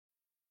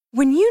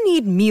When you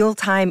need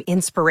mealtime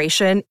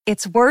inspiration,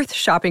 it's worth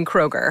shopping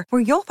Kroger,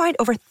 where you'll find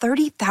over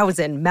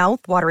 30,000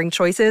 mouth-watering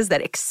choices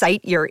that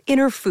excite your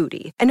inner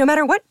foodie. And no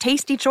matter what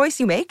tasty choice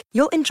you make,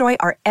 you'll enjoy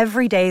our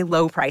everyday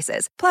low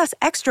prices, plus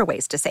extra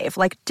ways to save,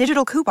 like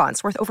digital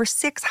coupons worth over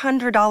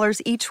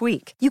 $600 each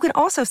week. You can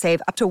also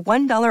save up to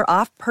 $1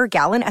 off per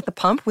gallon at the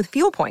pump with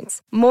fuel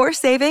points. More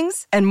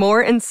savings and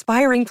more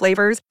inspiring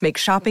flavors make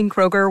shopping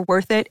Kroger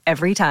worth it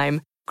every time.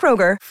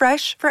 Kroger,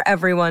 fresh for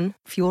everyone.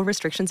 Fuel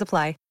restrictions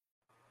apply.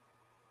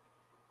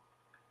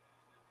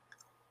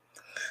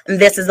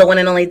 This is the one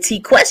and only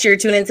T-Quest. You're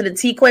tuned into the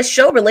T-Quest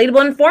show,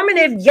 relatable,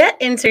 informative, yet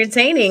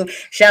entertaining.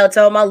 Shout out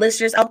to all my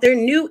listeners out there,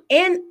 new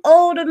and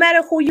old, no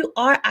matter who you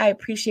are. I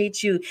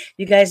appreciate you.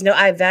 You guys know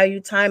I value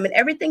time, and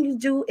everything you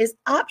do is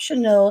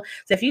optional.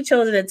 So if you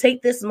chose to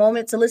take this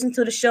moment to listen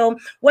to the show,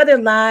 whether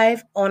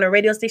live on a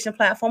radio station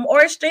platform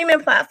or a streaming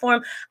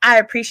platform, I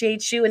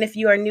appreciate you. And if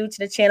you are new to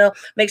the channel,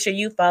 make sure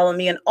you follow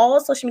me on all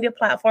social media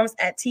platforms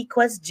at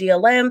T-Quest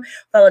GLM.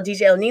 Follow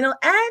DJ El Nino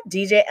at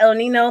DJ El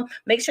Nino.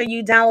 Make sure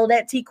you download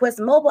that T-Quest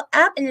mobile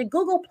app in your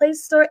Google Play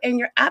Store and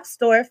your App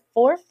Store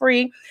for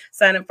free.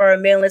 Sign up for our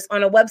mailing list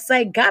on our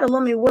website,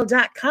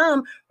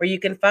 GottaLoveMeWorld.com, where you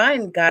can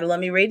find Gotta Love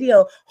Me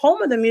Radio,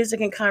 home of the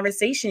music and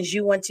conversations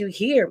you want to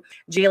hear.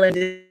 GLM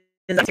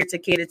is here to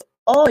cater to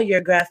all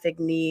your graphic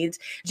needs.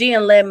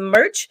 GLM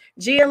merch,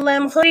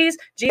 GLM hoodies,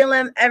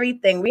 GLM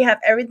everything. We have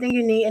everything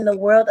you need in the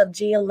world of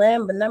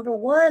GLM. But number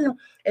one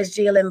is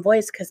GLM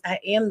voice, because I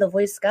am the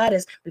voice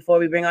goddess. Before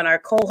we bring on our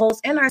co-host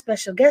and our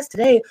special guest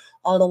today,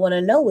 all I want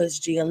to know is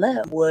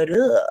GLM, what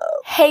up?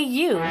 Hey,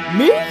 you.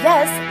 Me?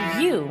 Yes,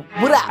 you.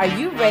 What up? Are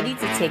you ready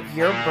to take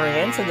your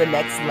brand to the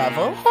next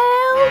level?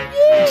 Hell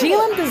yeah.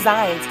 GLM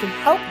Designs can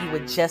help you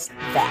with just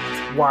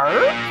that.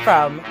 Word?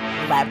 From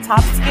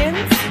laptop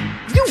skins?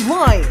 You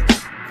lying.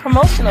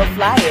 Promotional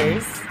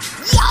flyers.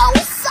 Yo,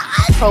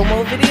 son.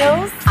 Promo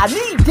videos. I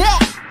need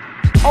that.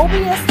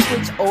 OBS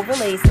Twitch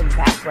overlays and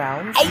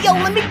backgrounds. Hey, yo,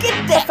 let me get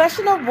that.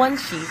 Professional one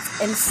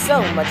sheets and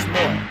so much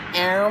more.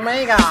 Oh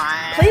my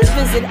God. Please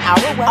visit our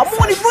website, I'm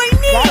on it right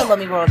now,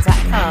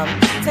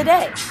 GottaLoveMeWorld.com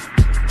today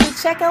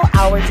to check out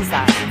our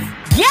designs.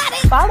 Get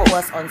it. Follow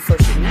us on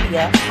social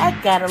media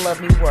at Gotta Love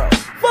Me World.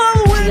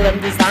 Follow it.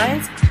 GLM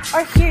Designs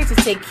are here to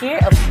take care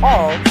of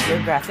all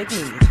your graphic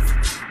needs.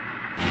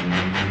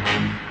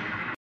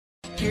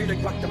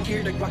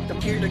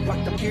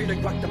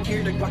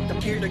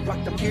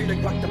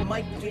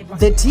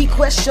 The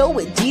T-Quest show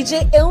with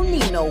DJ El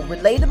Nino,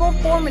 relatable,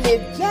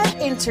 informative, yet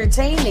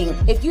entertaining.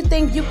 If you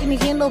think you can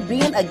handle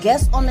being a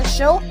guest on the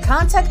show,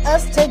 contact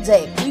us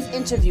today. We've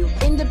interviewed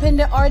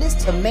independent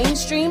artists to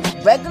mainstream,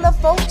 regular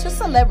folk to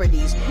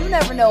celebrities. You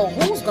never know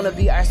who's going to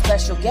be our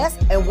special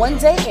guest, and one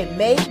day it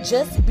may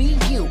just be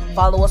you.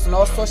 Follow us on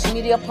all social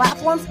media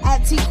platforms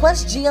at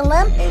T-Quest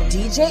GLM and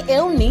DJ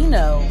El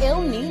Nino.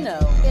 El Nino.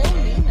 El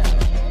Nino.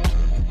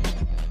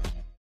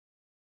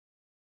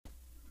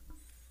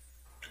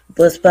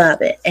 What's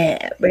poppin'?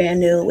 Brand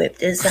new whip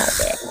this out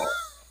there.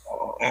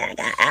 I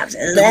got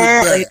options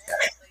left.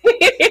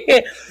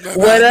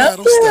 What up?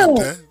 Don't stop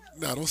that.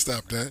 No, don't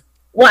stop that.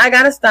 Well, I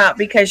gotta stop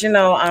because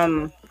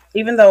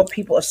even though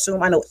people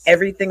assume I know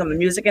everything on the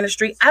music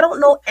industry, I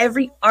don't know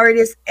every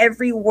artist,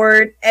 every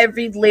word,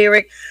 every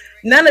lyric,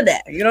 none of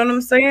that. You know what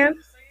I'm saying?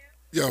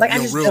 Yeah, like, I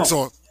just real don't.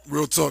 talk.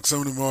 Real talk.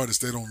 Some of them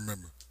artists, they don't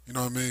remember. You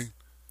know what I mean?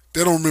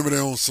 They don't remember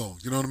their own song.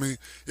 You know what I mean?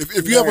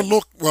 If you ever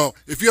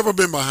if you ever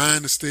been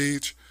behind the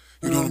stage,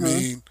 you know what I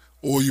mean,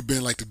 or you've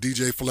been like the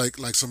DJ for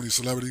like some of these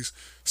celebrities,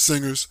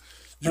 singers,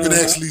 you can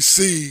actually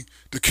see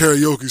the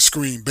karaoke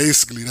screen.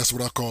 Basically, that's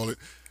what I call it,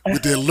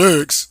 with their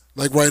lyrics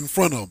like right in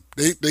front of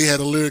them. They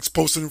had the lyrics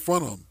posted in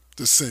front of them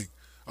to sing.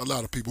 A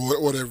lot of people,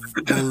 or their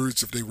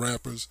words if they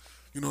rappers.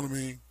 You know what I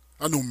mean?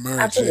 I know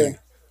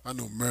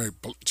Mary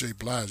J.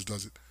 Blige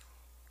does it.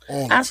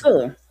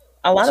 Absolutely.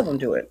 A lot of them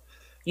do it.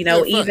 You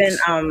know, Yeah, even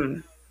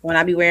when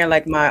I be wearing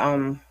like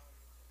my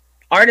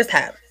artist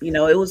hat,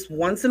 it was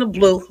once in a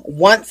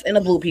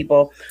blue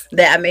people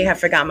that I may have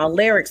forgot my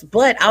lyrics,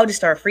 but I'll just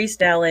start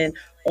freestyling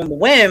on the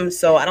whim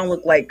so I don't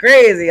look like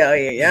crazy out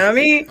here. You know what I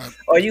mean?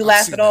 Or you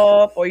laugh it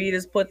off, or you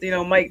just put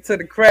mic to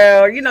the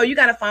crowd. You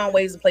got to find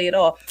ways to play it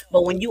off.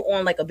 But when you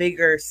on like a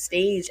bigger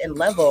stage and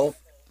level,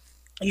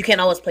 you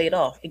can't always play it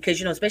off because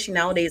especially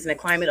nowadays in the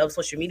climate of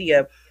social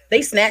media,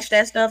 they snatch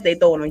that stuff, they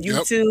throw it on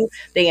YouTube,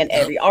 they in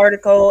every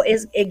article.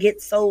 It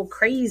gets so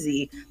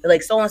crazy. They're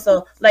like so and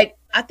so, like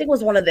I think it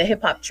was one of the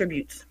hip hop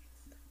tributes,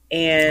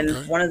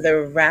 and one of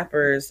the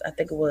rappers, I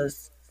think it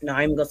was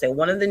I'm even gonna say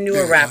one of the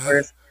newer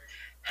rappers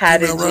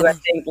had to do I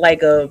think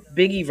like a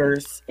Biggie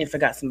verse and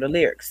forgot some of the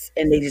lyrics,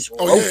 and they just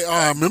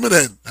I remember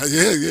that.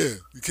 Yeah.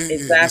 You can't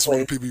exactly. That's one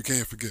of the people you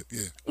can't forget.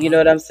 Yeah, you know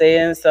what I'm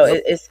saying. So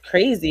it's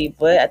crazy,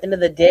 but at the end of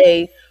the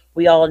day,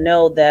 we all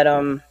know that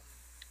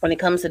when it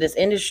comes to this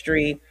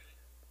industry.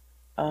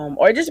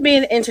 Or just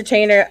being an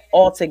entertainer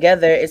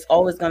altogether, it's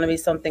always going to be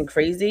something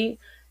crazy,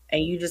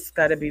 and you just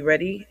got to be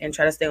ready and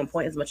try to stay on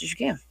point as much as you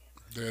can.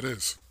 There it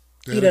is.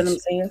 You know what I'm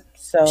saying?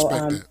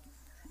 So,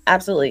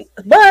 absolutely.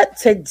 But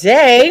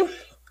today,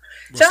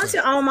 Shout out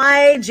to all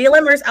my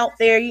GLMers out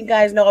there. You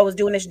guys know I was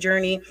doing this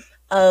journey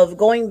of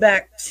going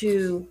back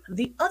to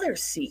the other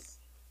seat.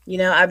 You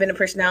know, I've been a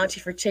personality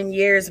for 10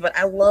 years, but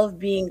I love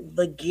being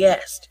the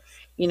guest.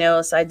 You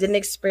know, so I did an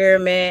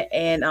experiment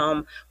and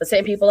was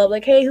setting people up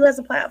like, hey, who has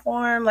a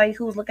platform? Like,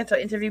 who's looking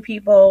to interview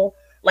people?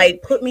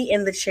 Like, put me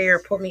in the chair,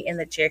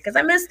 because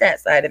I missed that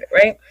side of it,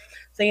 right?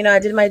 So, you know, I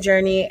did my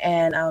journey,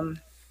 and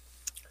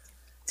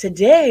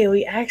today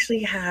we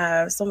actually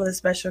have some of the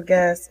special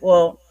guests,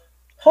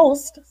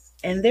 hosts,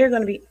 and they're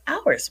going to be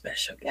our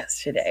special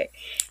guests today.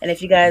 And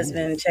if you guys have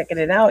been checking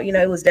it out, you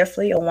know, it was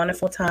definitely a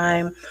wonderful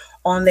time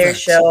on their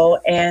show,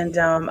 and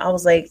I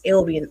was like, it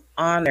will be an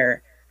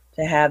honor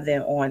to have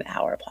them on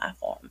our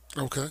platform.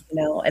 Okay. You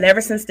know, and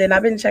ever since then,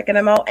 I've been checking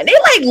them out, and they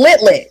like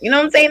lit. You know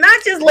what I'm saying?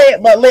 Not just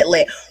lit, but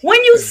lit.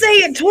 When you say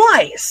it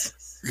twice,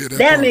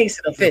 that makes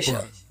it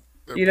official.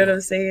 You know what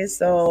I'm saying?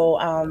 So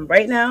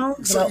right now,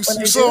 you saw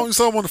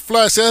him on the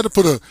flash. They had to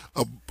put a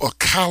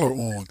collar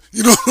on.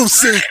 You know what I'm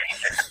saying?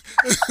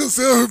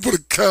 So I put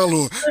a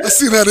collar on. I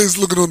seen how they was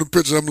looking on the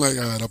picture. I'm like,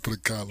 all right, I'll put a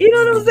collar on. You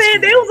know what I'm saying?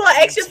 They was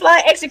all extra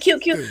fly, extra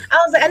cute. I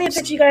was like, I need to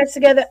picture you guys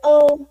together.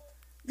 Oh,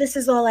 this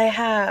is all I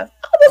have.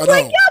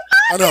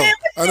 I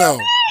know.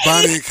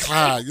 Bonnie and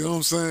Clyde. You know what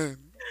I'm saying?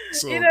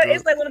 So you know,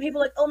 it's like when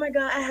people are like, oh my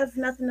God, I have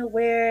nothing to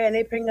wear, and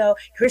they bring out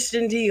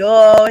Christian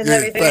Dior and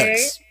everything.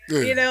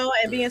 Yeah, you know,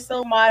 and being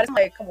so modest. I'm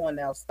like, come on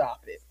now,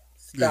 stop it.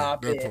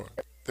 Stop it.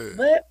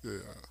 But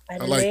I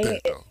like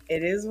that, though.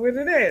 It is what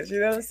it is. You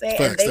know what I'm saying?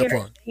 Facts, and they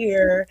are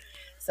here.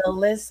 So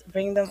let's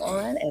bring them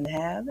on and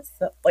have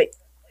wait,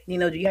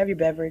 Nino, do you have your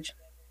beverage?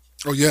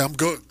 Oh yeah, I'm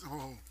good.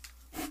 Oh.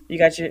 You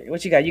got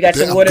what you got? You got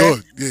your water? I'm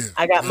good. Yeah.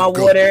 I got my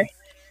water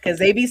because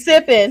they be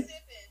sipping.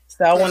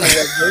 So I want to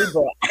get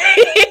Buddha.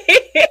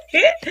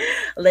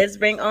 Let's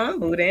bring on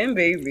Buddha and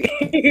Baby.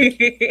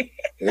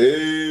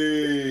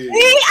 Hey,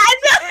 I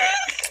know.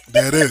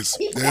 There it is.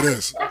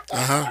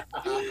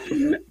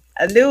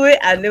 I knew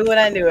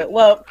it.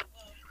 Well,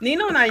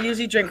 Nino and I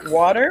usually drink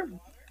water,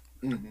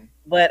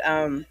 but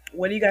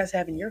what do you guys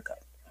have in your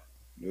cup?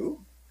 No.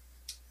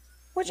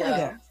 What y'all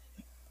got?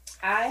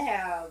 I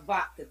have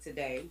vodka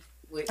today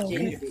with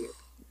ginger beer.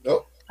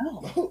 Nope.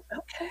 Oh,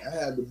 okay. I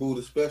have the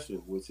Buddha Special,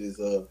 which is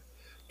the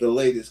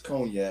latest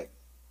cognac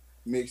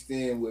mixed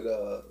in with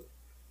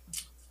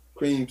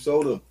cream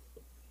soda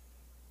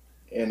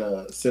and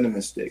a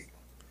cinnamon stick.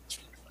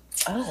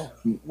 Oh,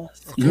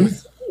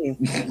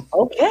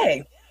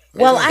 okay.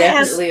 Well, I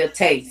have definitely a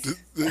taste.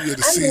 The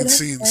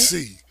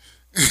CNC.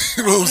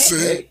 You know what I'm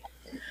saying?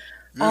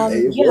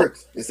 It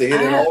works. It's a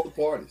hit in all the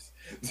parties.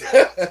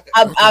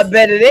 I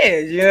bet it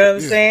is. You know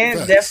what I'm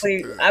saying?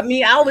 Definitely. I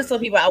mean, I always tell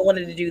people I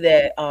wanted to do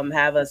that.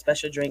 Have a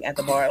special drink at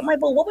the bar. I'm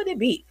like, well, what would it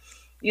be?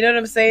 You know what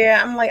I'm saying?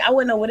 I'm like, I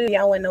wouldn't know what it is.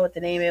 I wouldn't know what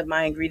the name of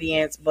my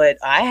ingredients, but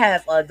I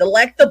have a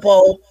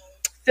delectable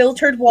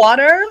filtered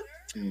water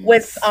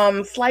with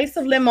slice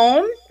of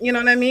lemon. You know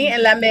what I mean?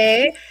 And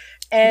lame,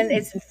 and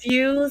it's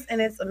infused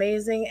and it's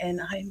amazing. And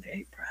I'm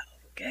very proud.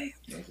 Okay.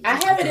 I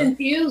have it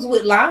infused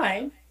with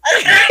lime.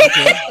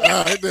 Okay.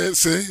 All right, there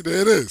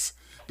it is.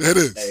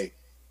 Hey,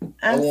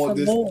 I want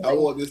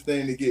this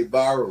thing to get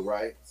viral,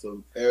 right?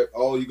 So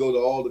you go to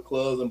all the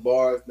clubs and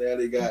bars now,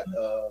 they got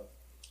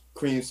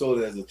cream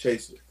soda as a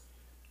chaser.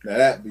 Now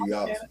that'd be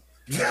awesome.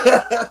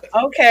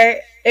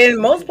 Okay, and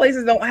most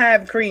places don't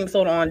have cream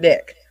soda on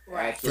deck.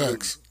 Right.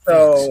 Facts.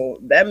 So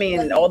that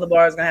means all the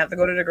bars gonna have to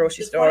go to the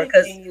grocery store.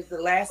 Because the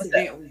last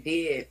event we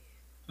did,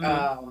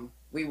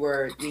 we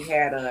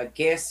had a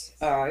guest.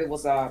 It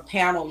was a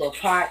panel of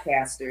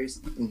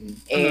podcasters,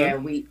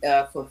 and we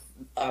for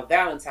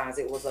Valentine's,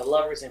 it was a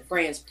lovers and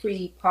friends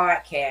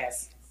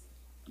pre-podcast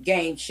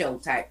game show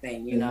type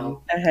thing, you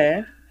know.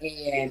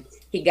 And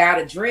he got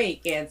a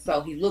drink, and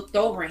so he looked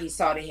over and he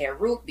saw they had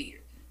root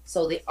beer.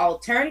 So the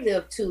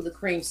alternative to the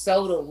cream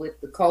soda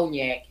with the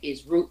cognac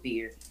is root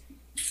beer.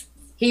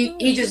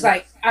 He just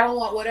like, I don't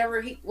want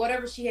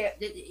whatever she had.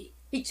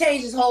 He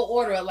changed his whole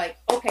order. Like,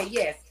 okay,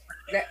 yes,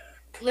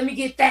 let me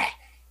get that.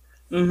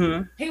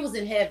 He was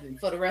in heaven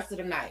for the rest of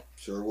the night.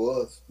 Sure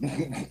was.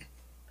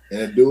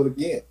 And do it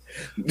again.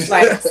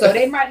 Like, so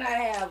they might not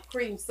have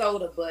cream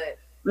soda, but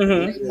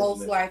they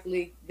most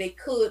likely they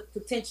could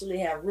potentially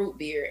have root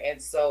beer, and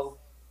so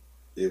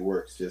it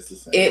works just the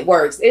same. It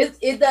works.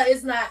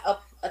 It's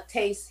not a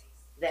taste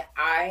that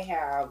I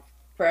have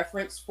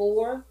preference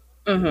for,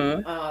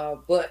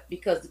 but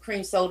because the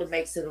cream soda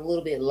makes it a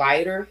little bit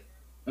lighter.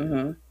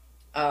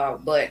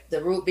 But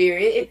the root beer,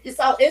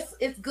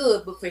 it's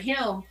good. But for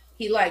him,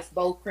 he likes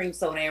both cream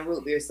soda and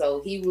root beer,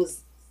 so he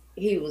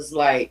was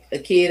like a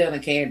kid in a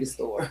candy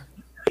store.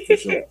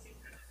 Sure.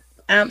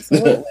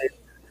 Absolutely.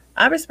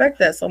 I respect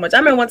that so much. I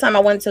remember one time I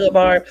went to a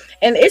bar,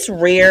 and it's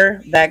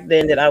rare back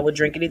then that I would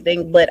drink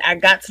anything, but I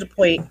got to the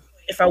point,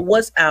 if I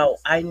was out,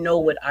 I know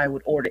what I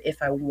would order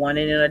if I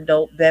wanted an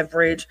adult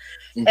beverage.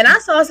 And I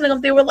saw something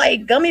up there with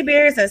like gummy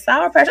bears and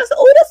Sour Patch. I said,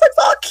 oh, this looks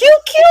all cute.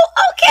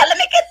 Okay, let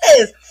me get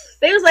this.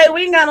 They was like,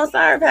 we ain't got no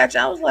Sour Patch.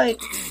 I was like,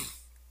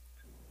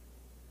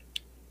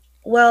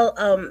 well,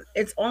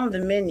 it's on the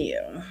menu.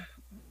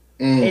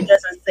 It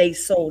doesn't say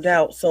sold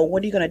out. So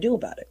what are you gonna do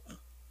about it?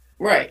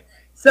 Right.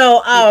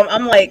 So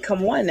I'm like,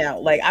 come on now.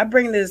 Like I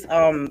bring this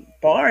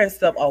bar and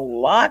stuff a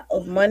lot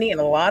of money and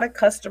a lot of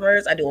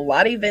customers. I do a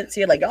lot of events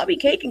here. Like y'all be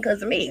caking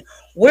because of me.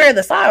 Where are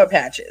the Sour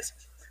Patches?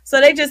 So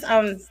they just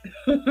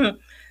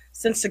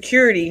send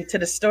security to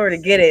the store to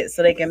get it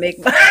so they can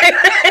make money.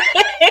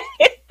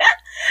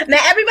 Now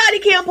everybody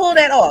can't pull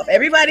that off.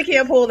 Everybody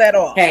can't pull that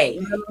off. Hey,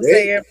 you know what I'm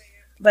saying?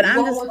 But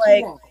I'm just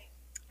like,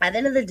 at the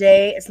end of the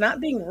day, it's not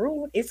being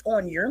rude. It's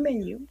on your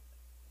menu.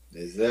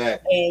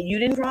 Exactly. And you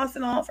didn't cross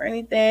it off or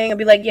anything. And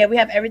be like, yeah, we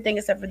have everything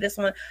except for this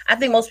one. I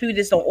think most people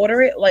just don't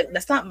order it. Like,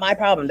 that's not my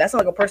problem. That's not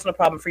like a personal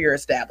problem for your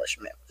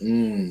establishment.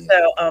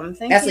 So,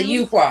 that's a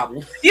you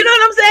problem. You know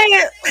what I'm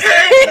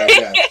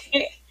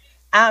saying?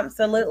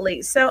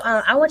 Absolutely. So,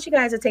 I want you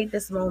guys to take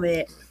this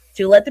moment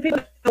to let the people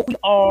know who you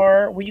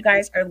are, where you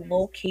guys are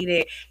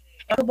located,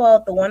 talk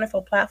about the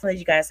wonderful platform that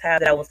you guys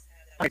have that I was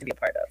honored to be a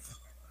part of.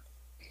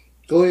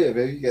 Go ahead,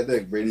 baby. You got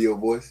that radio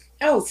voice.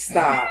 Oh,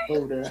 stop,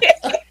 Buddha.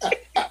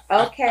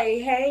 Okay,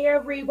 hey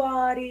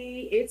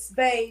everybody, it's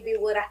Baby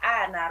with an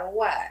I, not a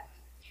Y.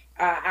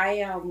 I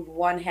am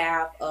one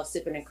half of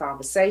Sipping in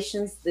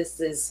Conversations. This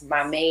is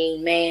my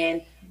main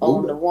man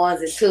on the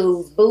ones and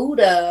twos,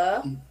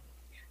 Buddha.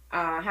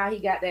 How he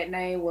got that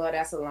name? Well,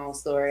 that's a long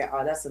story.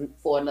 That's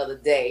for another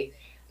day.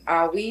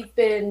 We've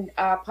been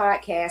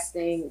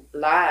podcasting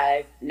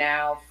live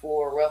now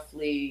for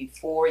roughly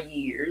 4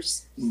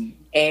 years,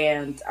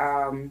 and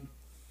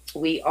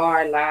we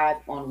are live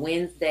on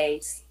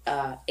Wednesdays,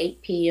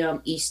 8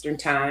 p.m. Eastern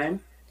Time.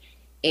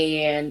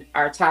 And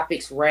our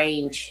topics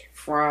range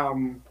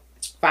from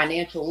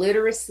financial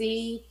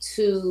literacy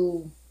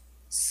to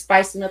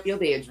spicing up your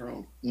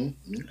bedroom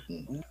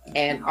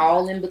and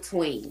all in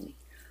between.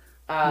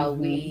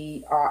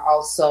 We are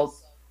also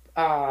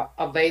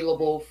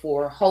available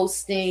for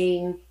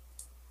hosting.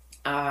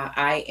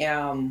 I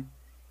am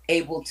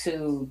able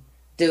to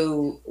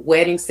do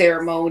wedding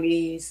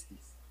ceremonies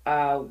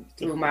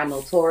through my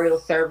notarial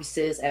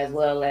services, as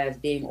well as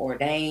being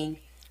ordained.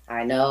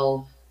 I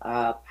know,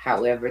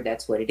 however,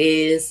 that's what it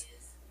is.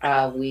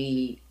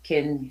 We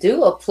can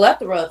do a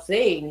plethora of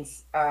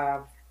things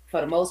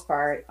for the most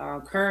part.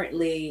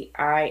 Currently,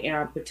 I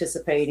am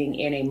participating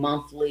in a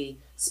monthly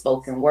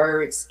spoken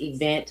words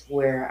event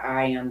where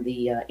I am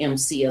the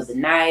MC of the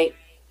night.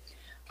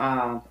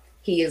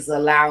 He is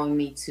allowing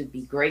me to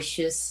be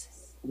gracious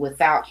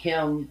without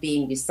him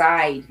being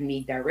beside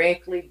me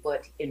directly,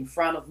 but in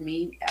front of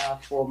me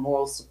for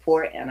moral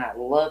support. And I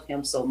love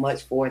him so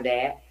much for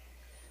that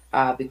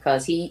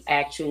because he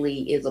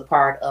actually is a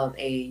part of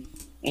and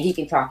he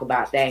can talk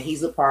about that.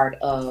 He's a part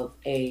of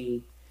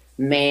a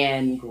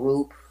man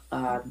group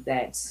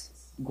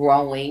that's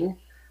growing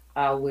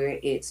where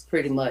it's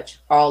pretty much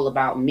all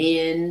about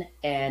men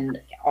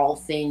and all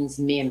things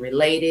men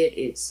related.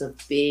 It's a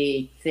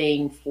big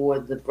thing for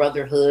the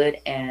brotherhood,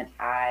 and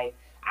I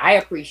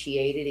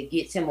appreciate it. It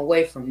gets him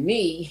away from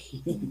me,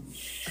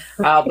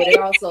 but it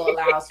also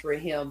allows for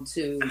him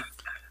to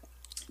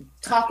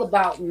talk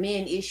about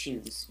men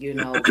issues,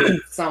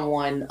 with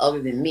someone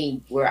other than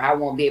me, where I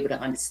won't be able to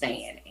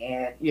understand.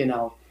 And,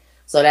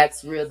 so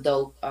that's real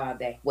dope,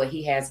 that what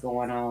he has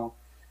going on.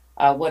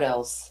 What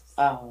else?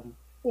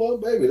 Well,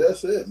 baby,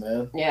 that's it,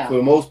 man. Yeah. For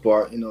the most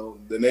part,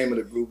 the name of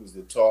the group is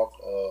The Talk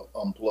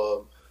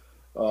Unplugged.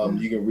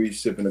 You can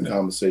reach Sipping the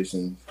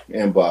Conversation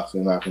inbox,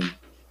 and I can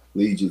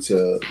lead you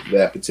to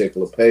that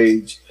particular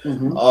page.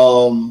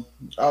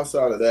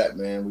 Outside of that,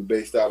 man, we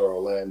based out of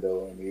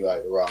Orlando, and we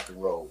like to rock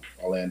and roll.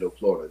 Orlando,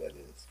 Florida, that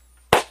is.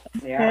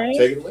 Yeah.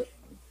 Take it away.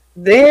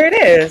 There it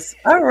is.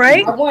 All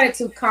right. I wanted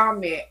to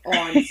comment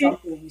on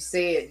something you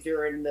said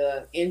during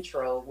the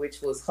intro,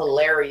 which was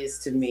hilarious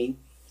to me.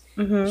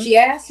 She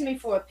asked me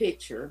for a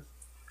picture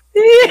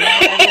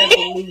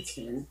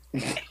resolution,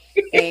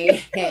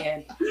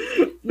 and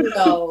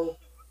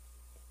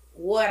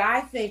what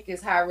I think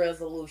is high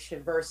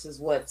resolution versus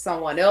what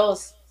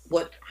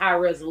high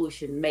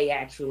resolution may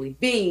actually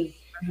be,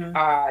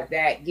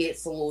 that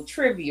gets a little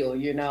trivial,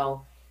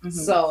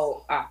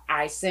 So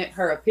I sent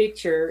her a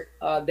picture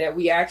that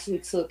we actually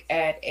took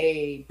at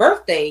a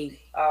birthday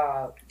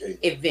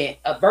event,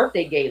 a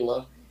birthday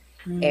gala.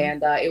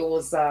 And it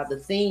was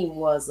the theme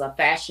was a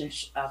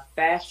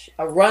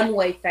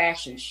runway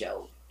fashion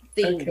show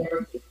themed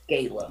birthday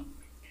gala.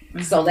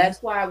 So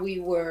that's why we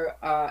were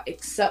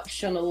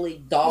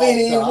exceptionally dolled we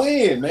didn't up.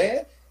 win,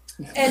 man.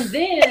 And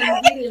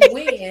then we didn't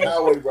win.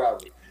 Highway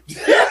robbery.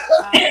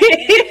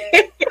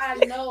 I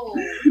know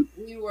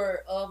we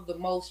were of the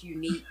most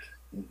unique,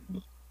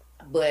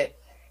 but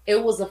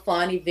it was a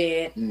fun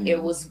event.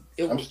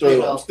 I'm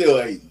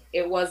still hating.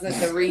 It wasn't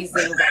the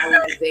reason why we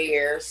were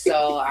there,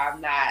 so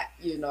I'm not.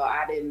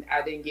 I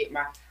didn't get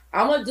my.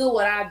 I'm gonna do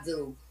what I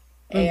do,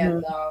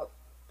 and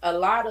a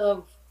lot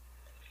of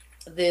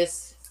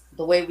this,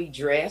 the way we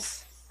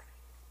dress,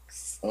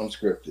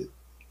 unscripted,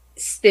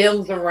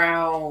 stems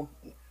around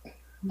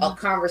a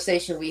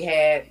conversation we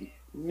had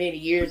many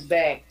years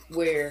back,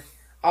 where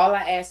all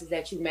I ask is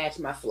that you match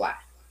my fly.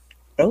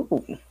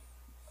 Oh,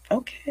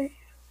 okay.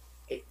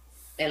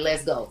 And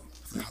let's go.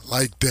 I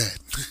like that.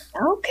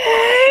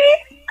 Okay.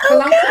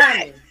 I'm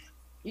coming.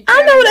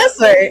 I know that's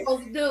right.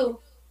 What you're supposed to do.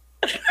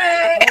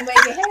 Don't make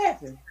it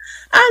happen.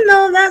 I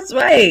know that's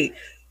right.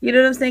 You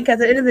know what I'm saying?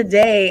 Because at the end of the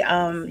day,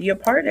 your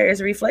partner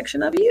is a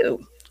reflection of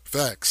you.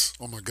 Facts.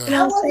 Oh my God.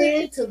 I wasn't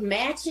into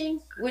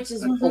matching, which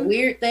is a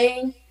weird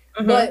thing,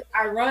 but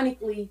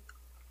ironically,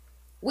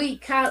 we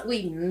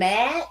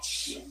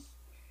match,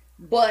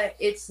 but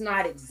it's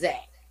not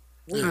exact.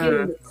 We give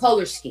them the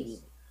color scheme,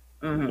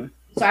 so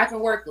I can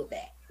work with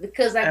that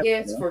because I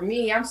guess for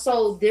me, I'm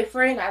so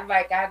different.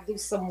 I do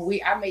some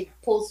weird. I may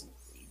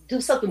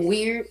do something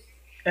weird.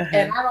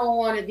 And I don't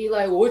want to be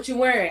like, well, what you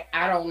wearing?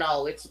 I don't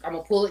know. I'm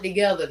gonna pull it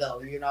together though,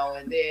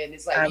 and then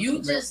it's like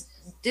you just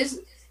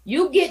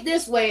you get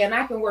this way, and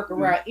I can work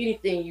around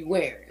anything you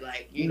wear.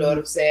 Like you know what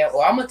I'm saying?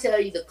 Or I'm gonna tell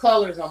you the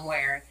colors I'm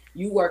wearing.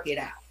 You work it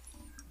out,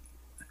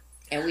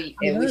 and we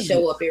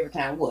show up every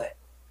time. What?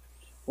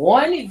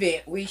 One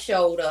event we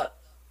showed up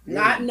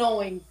not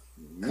knowing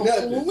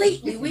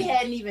completely. We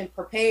hadn't even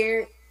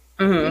prepared.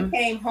 We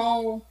came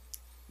home.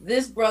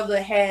 This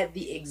brother had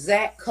the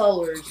exact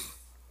colors.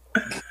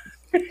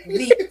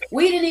 We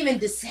didn't even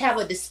have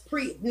a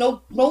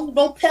no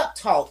pep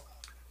talk.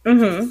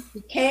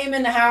 He came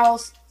in the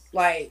house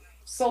like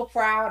so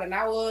proud, and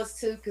I was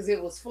too because it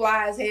was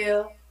fly as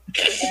hell.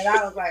 And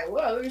I was like,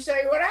 "Well, let me show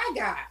you what I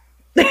got."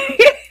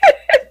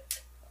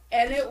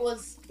 And it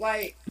was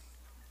like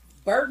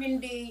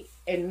burgundy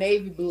and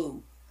navy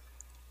blue.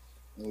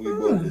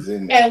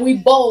 And we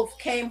both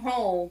came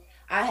home.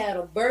 I had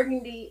a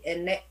burgundy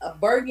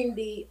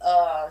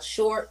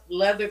short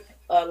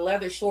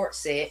leather short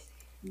set.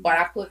 But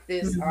I put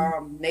this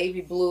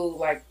navy blue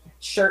like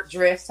shirt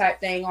dress type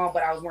thing on,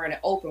 but I was wearing it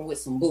open with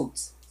some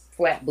boots,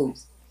 flat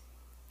boots.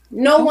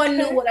 No one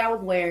knew what I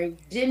was wearing.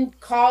 Didn't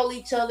call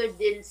each other.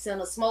 Didn't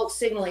send a smoke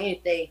signal or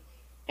anything,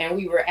 and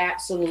we were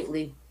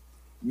absolutely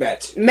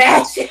matching.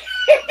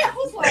 I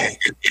was like,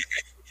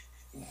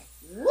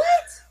 what?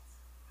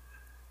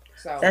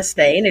 So that's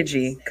the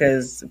energy,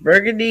 because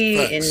burgundy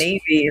and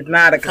navy is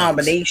not a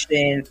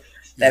combination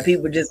that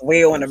people just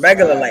wear on a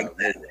regular like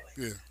that.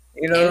 Yeah.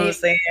 You know what I'm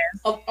saying?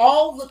 Of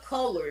all the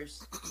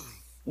colors,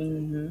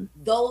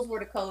 those were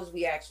the colors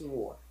we actually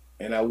wore.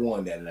 And I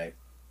won that night.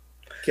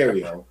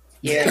 Carry on.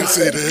 Yeah.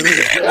 Say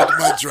that.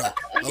 My drop.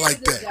 I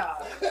like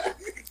that.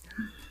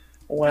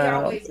 Wow. They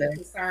always be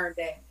concerned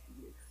that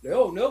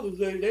they'll never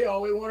say. They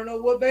always want to know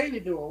what baby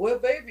doing,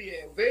 what baby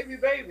is,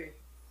 baby.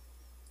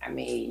 I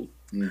mean,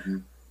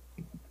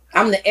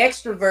 I'm the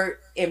extrovert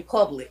in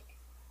public.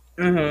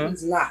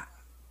 He's not.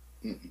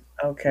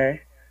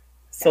 Okay.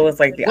 So it's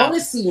like the want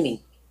to see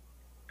me.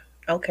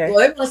 Okay. Well,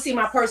 they want to see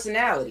my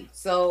personality,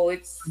 so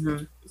it's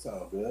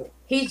all good.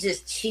 He's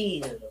just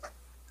chill.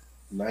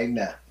 Right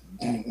now.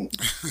 On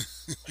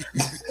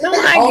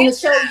the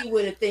show, you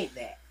wouldn't think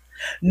that.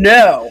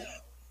 No,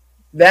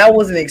 that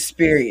was an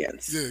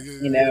experience.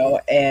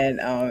 And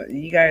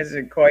you guys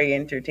are quite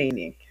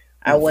entertaining.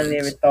 I wouldn't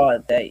even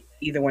thought that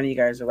either one of you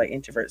guys are like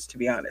introverts, to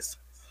be honest.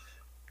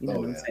 You know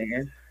what I'm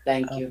saying?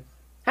 Thank you.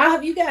 How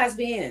have you guys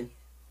been?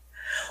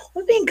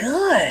 We've been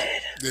good.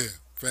 Yeah.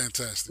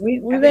 Fantastic.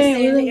 We've been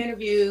seeing the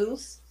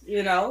interviews,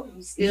 still doing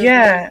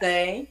the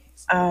thing.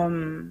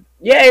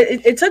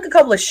 It took a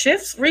couple of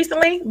shifts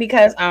recently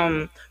because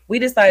we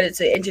decided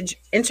to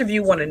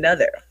interview one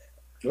another.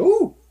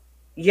 Ooh.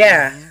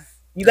 Yeah.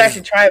 You guys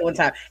should try it one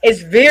time.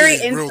 It's very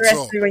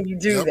interesting when you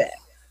do that.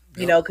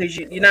 Because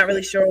you're not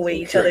really sure what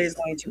each other is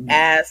going to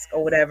ask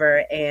or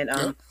whatever. And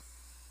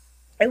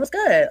it was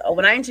good.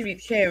 When I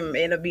interviewed him, it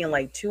ended up being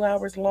like 2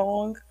 hours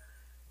long.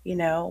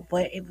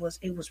 But it was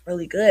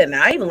really good. And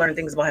I even learned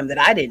things about him that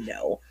I didn't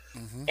know.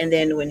 And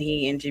then when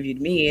he interviewed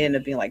me, it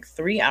ended up being like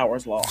 3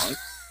 hours long.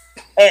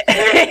 That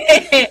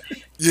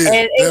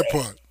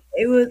part.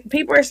 It was,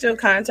 people are still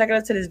contacting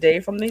us to this day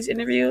from these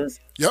interviews.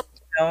 Yep.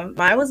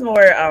 Mine was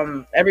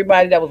more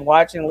everybody that was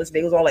watching and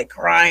listening, they was all like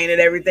crying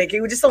and everything.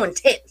 It was just so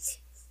intense.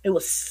 It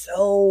was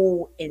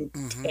so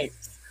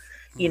intense.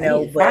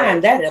 But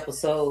find that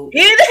episode.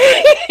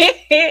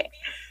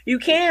 You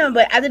can,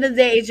 but at the end of the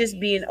day, it's just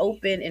being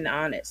open and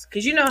honest.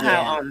 Because you know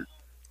how,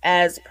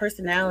 as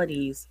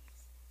personalities,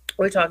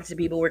 we're talking to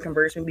people, we're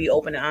conversing, be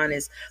open and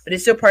honest, but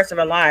it's still parts of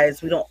our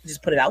lives. We don't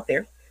just put it out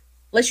there.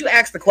 Unless you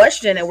ask the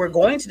question, and we're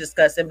going to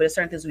discuss it, but there's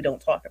certain things we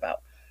don't talk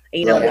about.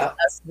 And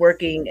us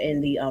working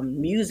in the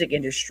music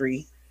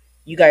industry,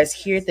 you guys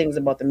hear things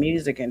about the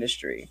music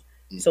industry.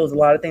 So there's a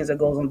lot of things that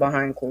goes on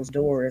behind closed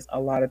doors a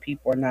lot of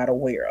people are not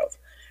aware of.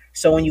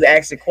 So when you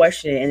ask the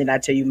question and then I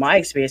tell you my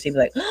experience, you'd be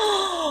like,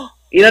 oh,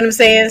 you know what I'm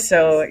saying?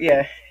 So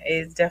yeah,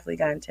 it's definitely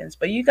got intense.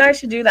 But you guys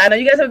should do that. I know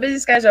you guys have a busy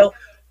schedule,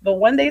 but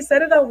one day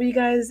set it up where you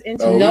guys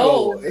into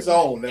No, it's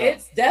on now.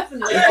 It's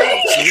definitely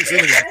because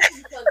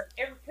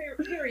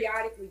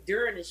periodically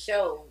during the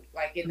show,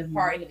 like in the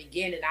part in the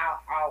beginning,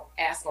 I'll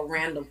ask a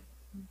random.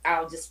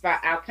 I'll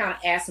kind of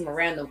ask him a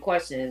random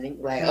question and he's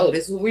like, "Oh,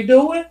 this is what we're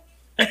doing."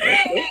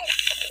 Okay.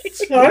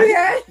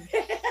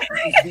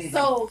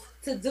 So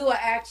to do an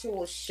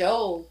actual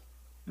show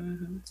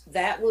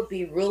That would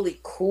be really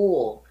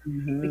cool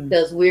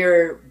because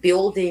we're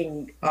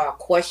building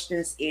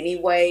questions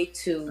anyway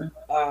to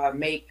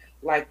make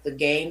like the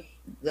game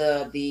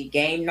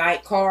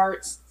night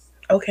cards.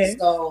 Okay.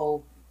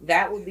 So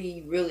that would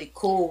be really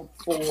cool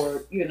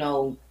for,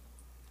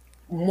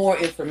 more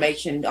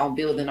information on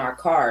building our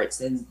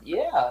cards. And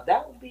yeah,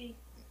 that would be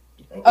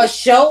a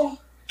show.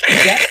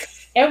 And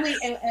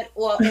FYI,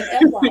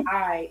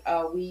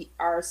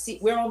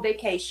 we're on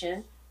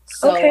vacation.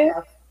 So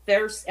our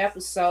first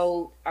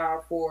episode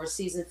for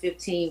season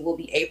 15 will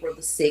be April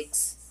the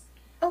 6th.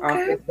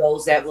 For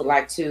those that would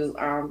like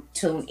to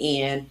tune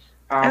in.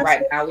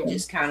 Right now, we're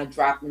just kind of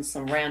dropping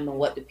some random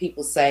what the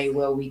people say.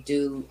 Well, we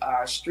do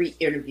street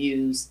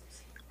interviews.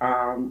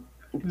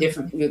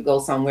 Different people go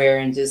somewhere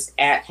and just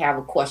have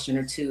a question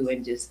or two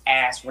and just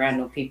ask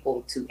random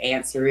people to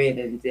answer it.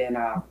 And then,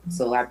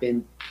 so I've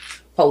been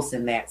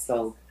posting that.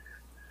 So,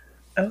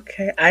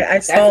 I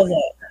saw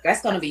that.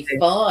 That's going to be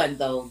fun,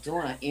 though,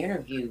 doing an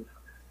interview.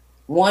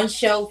 One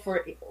show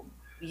for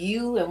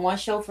you and one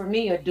show for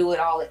me, or do it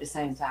all at the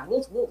same time.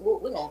 We're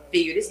going to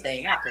figure this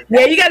thing out.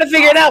 Yeah, you got to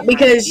figure it out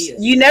because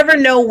you never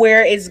know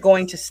where it's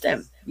going to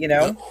stem,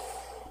 I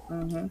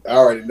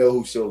already know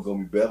whose show is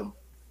going to be better.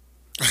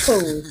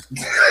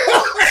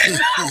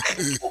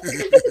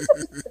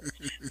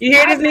 You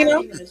hear this, Nino?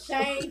 I'm not even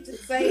ashamed to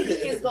say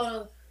he's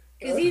going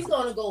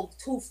to go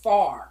too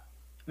far.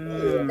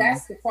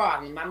 That's the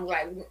problem. I'm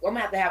like, I'm going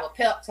to have a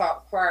pep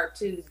talk prior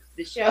to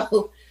the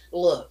show.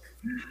 Look,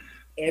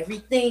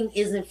 everything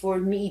isn't for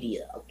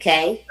media,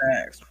 okay?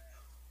 Facts.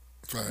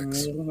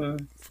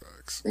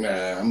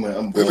 Nah, I'm going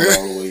all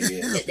the way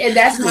in. And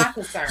that's my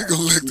concern. You're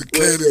going to let the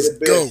cannons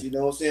go. You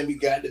know what I'm saying? We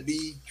got to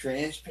be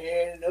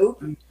transparent and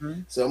open.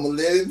 So I'm going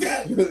to let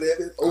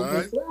it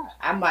open fly.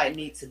 I might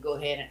need to go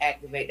ahead and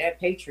activate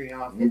that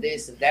Patreon for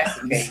this if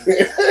that's the case.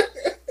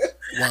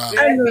 Wow.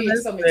 There'll be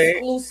some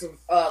exclusive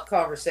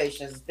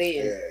conversations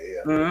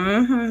there.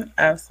 Yeah.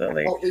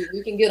 Absolutely.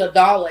 We can get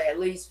 $1 at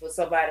least for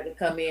somebody to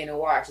come in and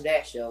watch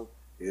that show.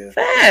 Yeah.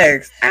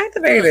 Facts.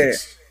 Activate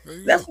it.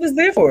 That's what it's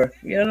there for.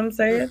 You know what I'm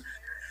saying?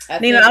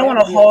 Nina, I don't want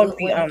to hog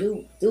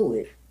the do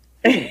it.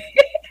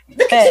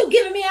 Look at you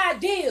giving me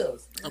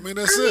ideas. I mean,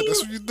 that's it.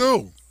 That's what you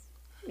do.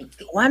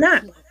 Why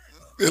not?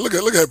 Yeah, look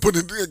at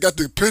got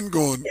the pen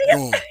going. You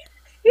know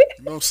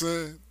what I'm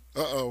saying?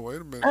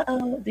 Wait a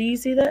minute. Do you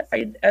see that?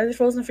 Are they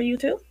frozen for you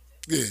too?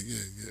 Yeah.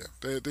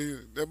 But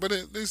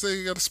they say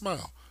you got to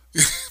smile.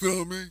 You know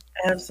what I mean?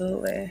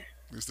 Absolutely.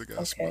 At least they got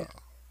to smile.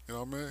 You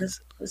know what I mean?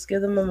 Let's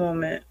give them a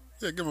moment.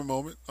 Yeah, give them a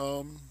moment.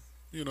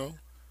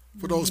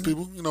 For those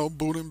people,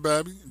 Buddha and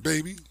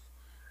baby,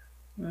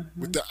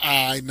 with the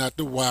I, not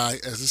the Y,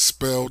 as it's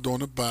spelled on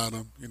the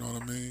bottom. You know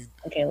what I mean?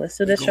 Okay, let's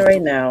do this show right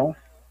now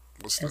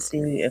and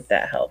see if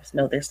that helps.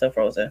 No, they're still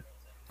frozen.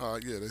 Yeah,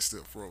 they're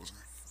still frozen.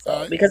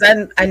 So, because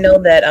I know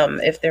that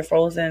if they're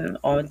frozen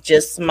on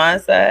just my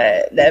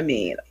side, that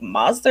means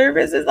my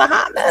service is a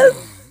hot mess.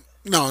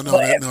 No,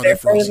 if they're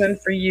frozen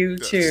for you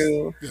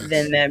too,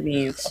 then that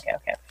means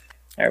okay.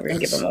 All right, we're gonna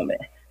give a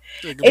moment.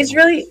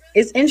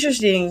 It's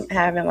interesting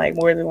having like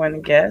more than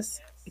one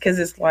guest because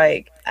it's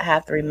like I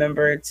have to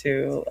remember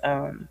to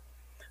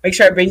make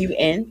sure I bring you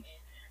in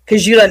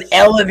because you done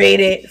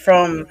elevated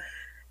from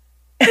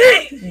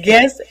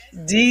guest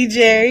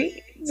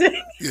DJ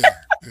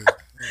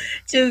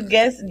to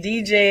guest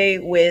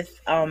DJ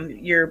with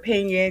your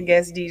opinion,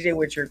 guest DJ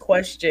with your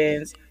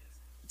questions,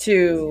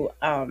 to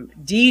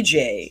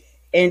DJ,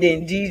 and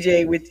then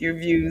DJ with your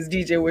views,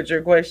 DJ with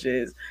your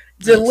questions,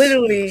 to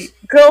literally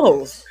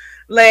co-host.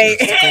 Like,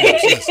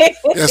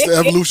 yes, the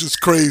evolution's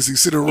crazy.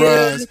 See the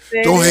rise.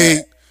 Don't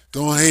hate.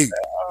 You know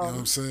what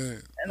I'm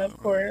saying? And of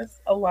course,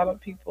 a lot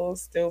of people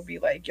still be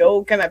like,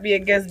 "Yo, can I be a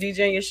guest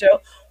DJ on your show?"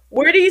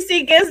 Where do you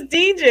see guest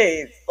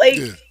DJs? Like,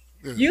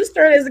 you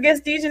started as a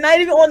guest DJ, not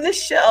even on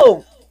this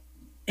show.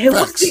 It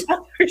was the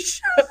other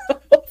show.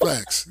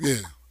 Facts.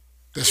 Yeah,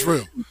 that's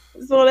real.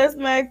 So that's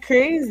mad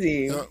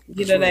crazy.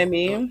 You know what I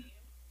mean?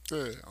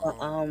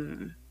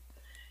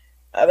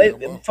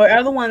 For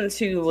other ones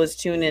who was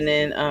tuning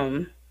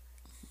in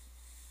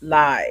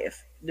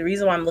live, the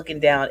reason why I'm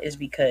looking down is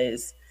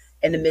because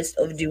in the midst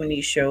of doing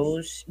these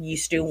shows, you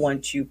still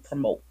want to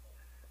promote.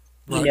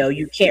 Right.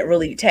 You can't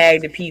really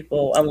tag the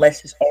people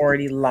unless it's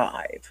already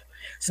live.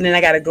 So then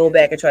I got to go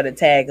back and try to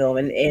tag them,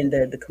 and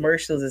the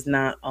commercials is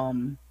not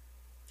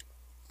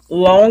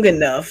long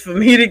enough for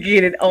me to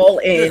get it all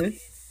in.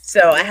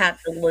 So I have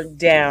to look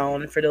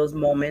down for those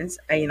moments.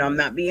 I'm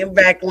not being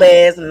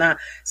backlash. I'm not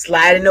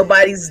sliding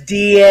nobody's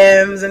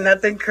DMs and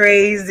nothing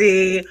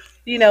crazy.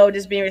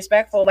 Just being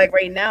respectful. Like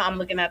right now, I'm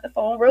looking at the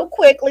phone real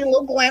quickly,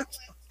 little glimpse.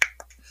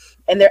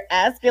 And they're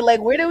asking, like,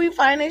 where do we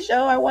find the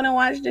show? I want to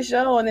watch the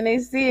show. And then they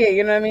see it.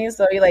 You know what I mean?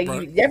 So you're like,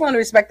 you definitely want to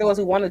respect those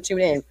who want to tune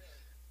in.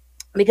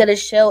 Because the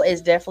show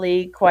is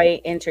definitely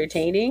quite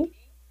entertaining.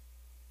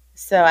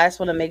 So I just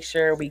want to make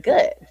sure we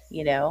good,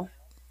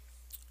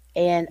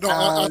 And No,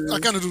 I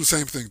kind of do the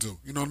same thing too.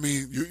 You know what I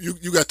mean?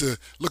 You got to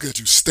look at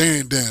you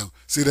stand down.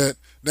 See that?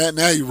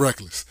 Now you're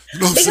reckless. You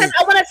know what I'm because saying?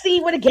 I want to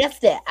see where the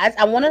guest at.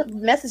 I want to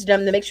message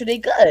them to make sure they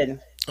good.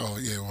 Oh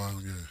yeah,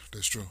 well yeah,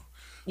 that's true.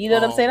 You know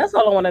what I'm saying? That's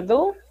all I want to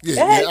do.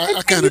 Yeah,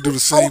 I kind of do the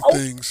same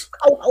things.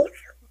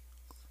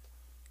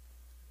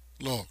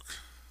 Look,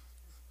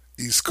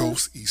 East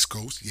Coast,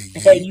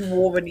 yeah. Hey, you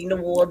already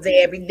know all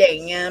day, every day.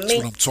 You know what I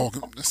mean?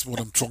 That's what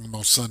I'm talking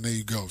about, son. There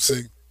you go.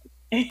 See?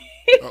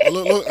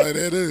 Look, there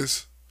it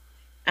is.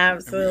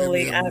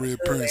 Absolutely, and we have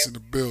Red Prince in the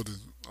building.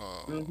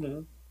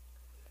 Look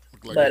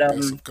like I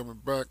got some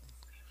coming back.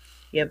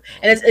 Yep,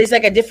 and it's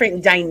like a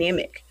different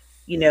dynamic.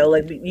 You know,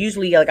 like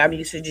usually, like I'm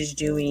used to just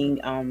doing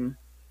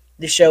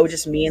the show,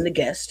 just me and the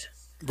guest.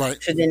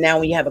 Right. So then now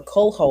when you have a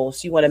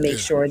co-host, you want to make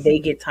sure they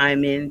get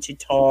time in to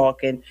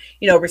talk and,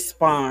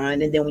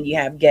 respond. And then when you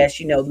have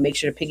guests, make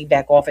sure to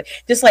piggyback off it.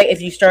 Just like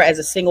if you start as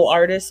a single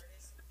artist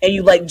and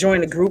you like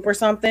join a group or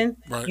something,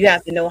 you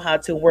have to know how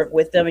to work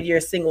with them. If you're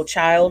a single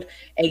child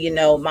and,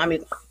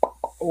 mommy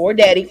or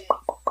daddy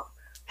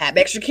have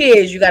extra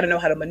kids, you got to know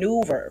how to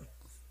maneuver.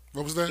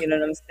 What was that? You know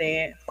what I'm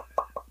saying?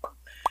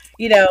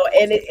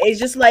 And it's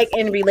just like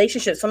in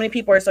relationships, so many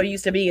people are so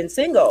used to being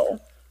single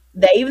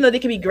that even though they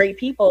can be great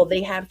people,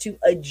 they have to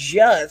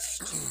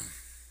adjust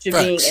to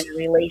being in a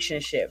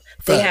relationship.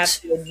 They have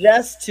to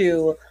adjust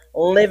to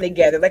live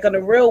together. Like on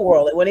the real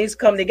world, when these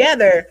come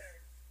together,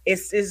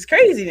 it's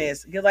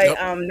craziness. Because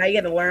now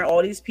you got to learn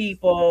all these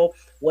people,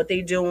 what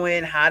they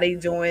doing, how they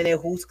doing it,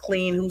 who's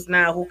clean, who's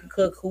not, who can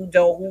cook, who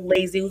don't, who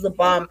lazy, who's a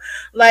bum.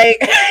 Like,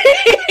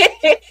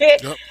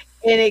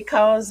 and it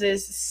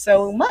causes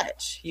so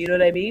much. You know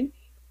what I mean?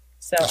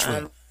 So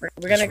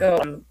we're gonna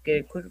go get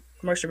a quick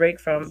commercial break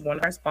from one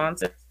of our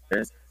sponsors,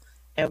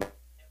 and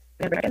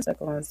we're back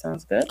on.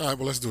 Sounds good. All right,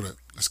 well, let's do that.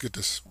 Let's get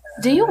this.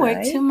 Do you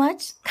work too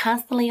much?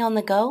 Constantly on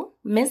the go?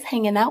 Miss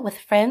hanging out with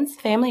friends,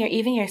 family, or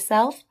even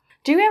yourself?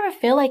 Do you ever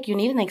feel like you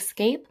need an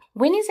escape?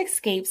 Winnie's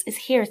Escapes is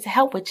here to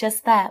help with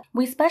just that.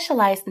 We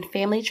specialize in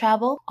family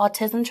travel,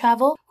 autism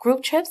travel,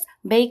 group trips,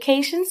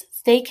 vacations,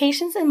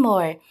 staycations, and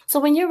more. So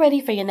when you're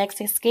ready for your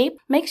next escape,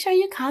 make sure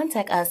you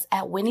contact us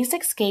at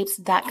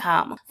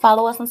winniesescapes.com.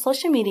 Follow us on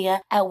social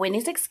media at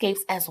Winnie's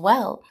Escapes as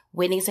well.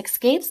 Winnie's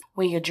Escapes,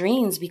 where your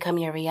dreams become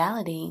your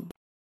reality.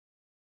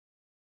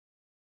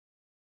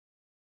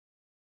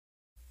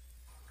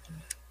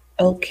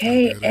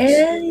 Okay,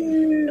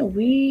 and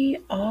we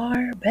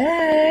are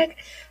back.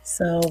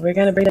 So we're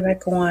going to bring it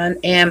back on,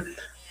 and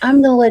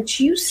I'm going to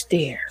let you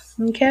stare,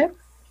 okay? You're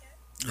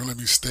going to let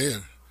me stare?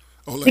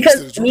 Oh,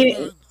 because the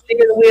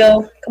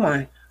wheel, come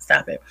on,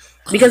 stop it.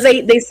 Because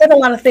they said a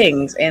lot of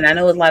things, and I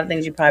know there's a lot of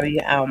things you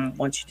probably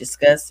want to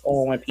discuss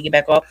or want to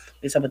piggyback off.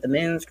 There's some with the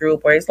men's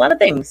group, or it's a lot of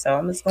things. So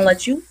I'm just going to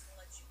let you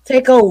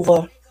take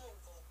over,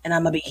 and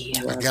I'm going to be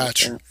here. I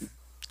got you.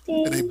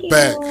 It ain't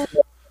back.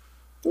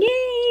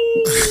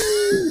 Yay!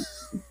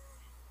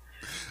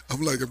 I'm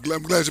glad you're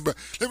back.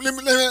 Let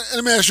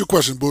me ask you a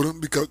question, Buddha,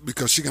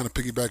 because she kind of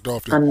piggybacked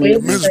off the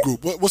men's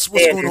group. What's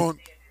going on?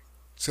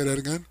 Say that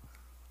again.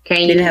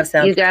 Can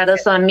you got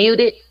us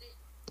unmuted?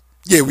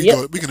 Yeah, we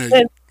go. We can hear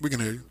you. We can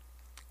hear you.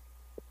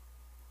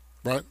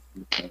 Right?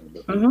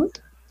 Mm-hmm.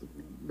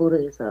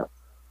 Buddha is up.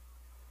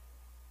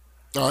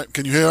 All right.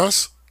 Can you hear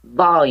us?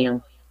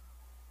 Volume.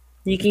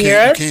 You can hear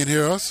us? You can't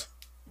hear us?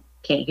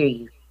 Can't hear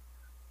you.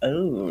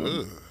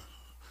 Oh.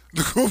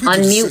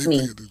 Unmute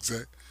me.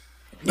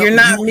 No, you're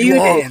not muted.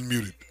 You are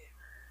unmuted.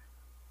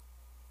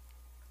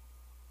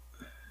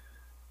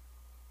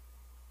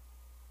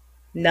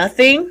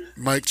 Nothing?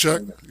 Mic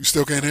check. You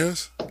still can't hear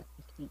us?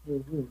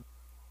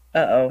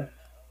 Uh-oh.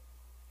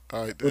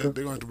 All right. They're going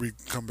to have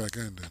to come back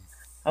in then.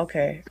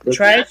 Okay.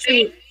 Try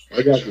to.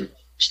 I got you.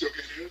 Still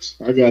can't hear us?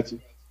 I got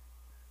you.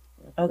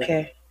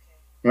 Okay.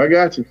 I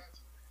got you.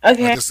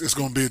 Okay. It's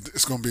gonna be a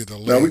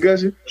delay. No, we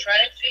got you. Try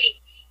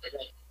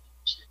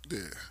to.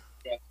 Yeah.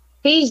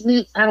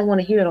 I don't want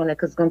to hear it on there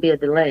because it's going to be a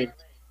delay.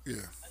 Yeah.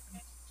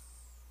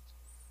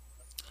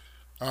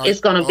 It's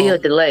going to be a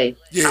delay.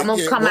 Yeah, I'm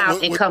going to come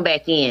out and come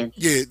back in.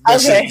 Yeah,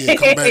 that's it. Yeah,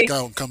 come back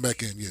out and come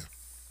back in. Yeah.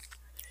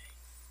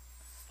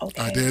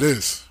 Okay. All right, there it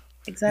is.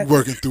 Exactly.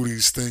 Working through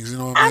these things, you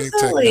know what I mean?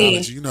 Absolutely.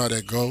 Technology, you know how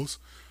that goes.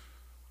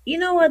 You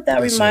know what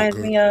that reminds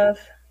me of?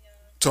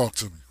 Talk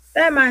to me.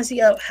 That reminds me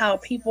of how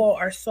people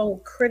are so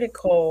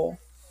critical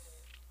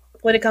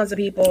when it comes to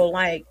people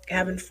like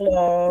having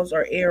flaws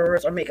or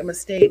errors or making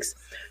mistakes.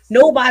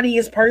 Nobody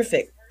is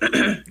perfect.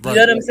 You know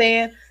what I'm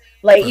saying?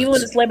 Like even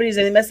with the celebrities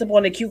and they mess up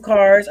on the cue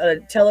cards or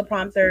the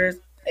teleprompters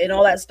and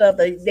all that stuff,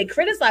 they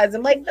criticize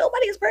them like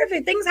nobody is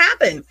perfect. Things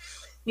happen.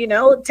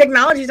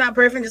 Technology is not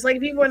perfect, just like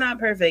people are not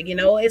perfect.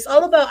 It's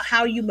all about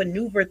how you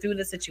maneuver through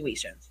the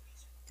situation.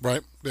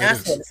 Right.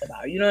 That's what it's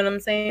about. You know what I'm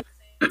saying?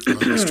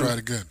 Right, let's try it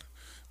again.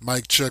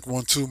 Mic check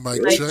 1 2.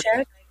 Mic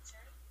check.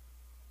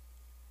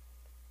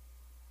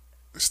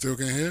 Still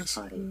can't hear us?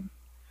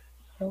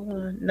 Hold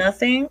on.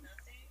 Nothing.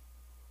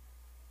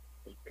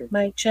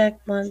 Mic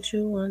check 1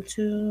 2 1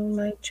 2.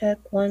 Mic check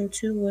 1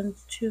 2 1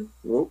 2.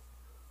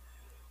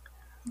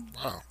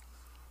 Wow.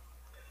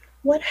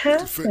 What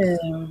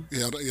happened?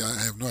 Yeah,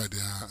 I have no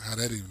idea how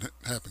that even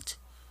happens.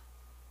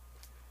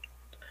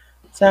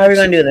 So how are we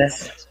gonna do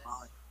this?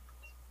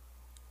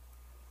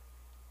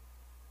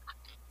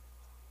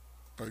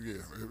 Yeah,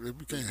 if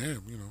we can't hear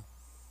him,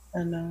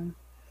 I know.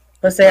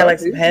 Let's say I like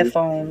some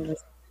headphones.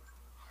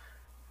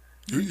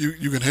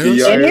 You can hear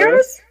us? Can you hear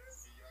us?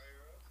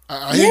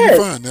 I hear you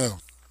fine now.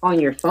 On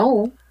your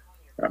phone?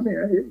 I mean,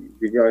 I hear you.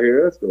 You gotta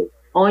hear us though.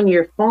 On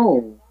your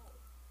phone?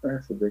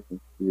 That's a big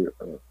computer.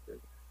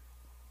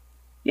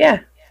 Yeah.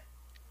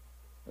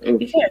 You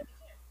can.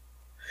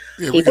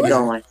 Yeah, keep it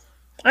going.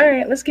 All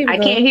right, let's keep it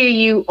going. I can't hear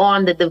you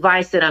on the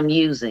device that I'm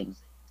using.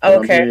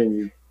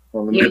 Okay.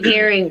 You're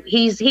hearing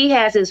he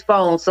has his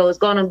phone, so it's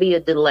gonna be a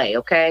delay,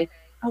 okay?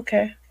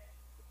 Okay.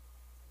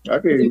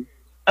 Okay.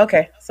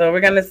 Okay, so we're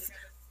gonna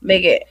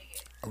make it.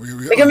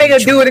 We can make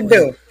it do what it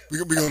do.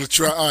 We're gonna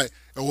try. All right,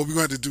 and what we're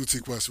going to do,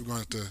 T-Quest, we're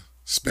going to have to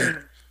speak,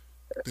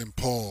 then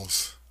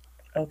pause.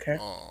 Okay.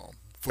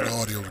 For the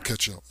audio to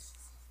catch up.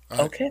 Right?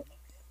 Okay.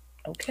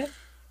 All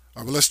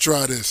right, but let's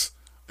try this.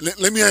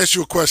 Let me ask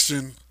you a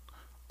question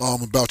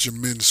about your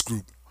men's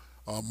group.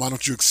 Why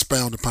don't you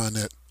expound upon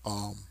that?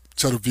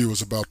 Tell the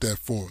viewers about that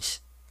for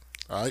us.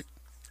 All right?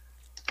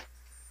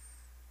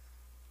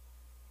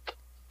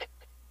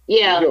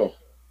 Yeah. Sure.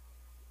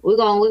 We're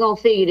gonna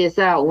figure this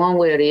out one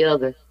way or the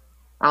other.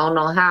 I don't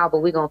know how, but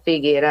we're gonna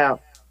figure it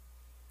out.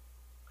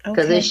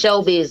 Because it's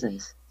show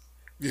business.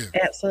 Yeah.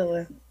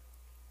 Absolutely.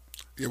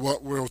 Yeah, well,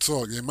 real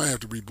talk. They might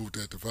have to reboot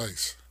that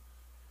device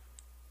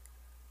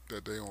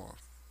that they on.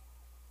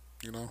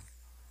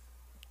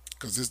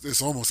 Because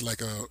it's almost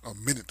like a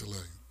minute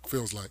delay.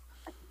 Feels like.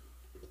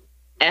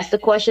 Ask the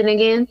question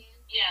again.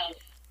 Yeah.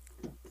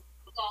 We're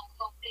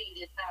gonna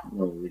figure this out.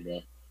 No,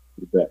 we're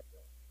back.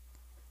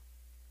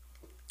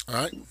 All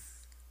right.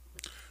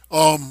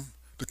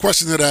 The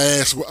question that I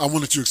asked, I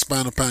wanted you to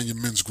expand upon your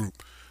men's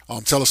group.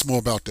 Tell us more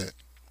about that.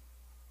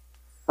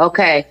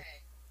 Okay.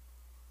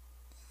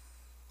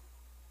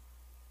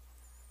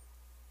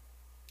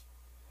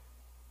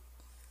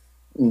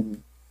 Mm-hmm.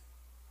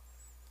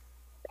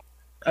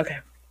 Okay.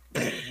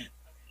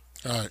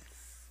 All right.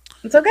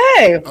 It's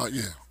okay.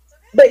 Yeah.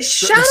 But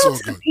shout out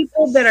to the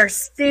people that are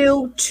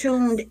still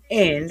tuned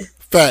in.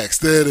 Facts.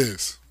 There it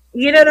is.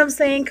 You know what I'm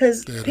saying?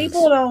 Because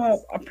people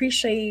don't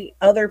appreciate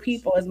other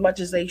people as much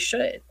as they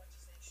should.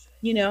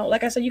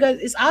 Like I said, you guys,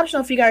 it's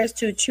optional for you guys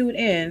to tune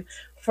in.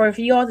 For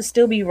y'all to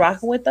still be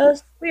rocking with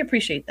us, we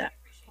appreciate that.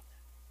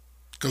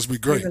 Because we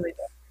great. Really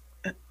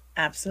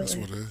absolutely.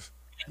 That's what it is.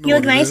 You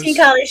look nice in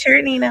your collar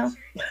shirt, Nino.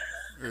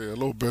 Yeah, a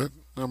little bit.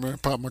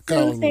 Pop my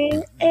collar a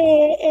little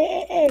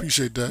bit.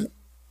 Appreciate that.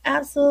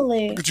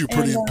 Absolutely. Look at you,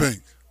 pretty in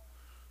pink.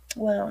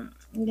 Well,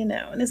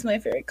 and it's my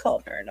favorite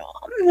color and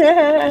all.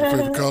 Your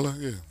favorite color?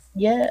 Yeah.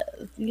 Yes.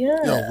 Yeah.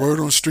 Yeah, word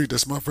on the street,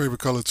 that's my favorite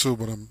color too,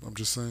 but I'm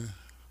just saying.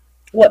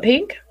 What,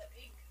 pink?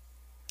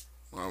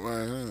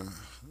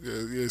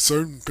 Yeah,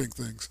 certain pink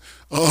things.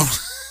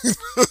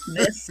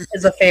 This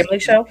is a family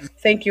show.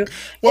 Thank you.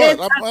 What?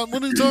 What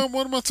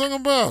am I talking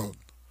about?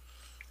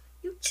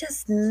 You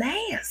just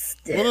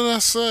nasty. What did I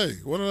say?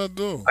 What did I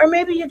do? Or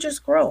maybe you're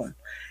just grown.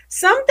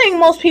 Something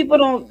most people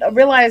don't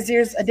realize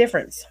there's a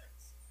difference.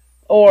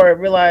 Or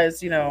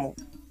realize, there's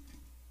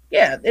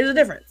a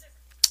difference.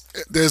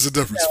 There's a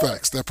difference.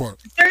 Facts, that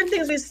part. Certain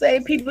things we say,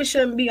 people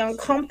shouldn't be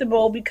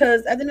uncomfortable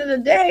because at the end of the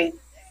day,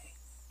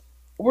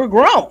 we're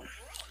grown.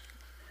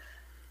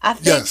 I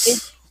think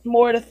it's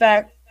more the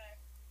fact,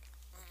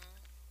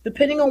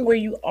 depending on where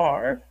you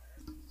are,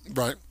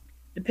 right?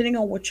 Depending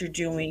on what you're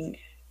doing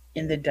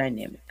in the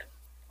dynamic.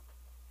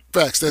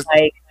 Facts. That's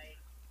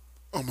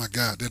oh my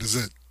God, that is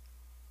it.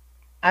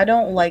 I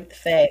don't like the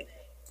fact,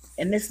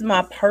 and this is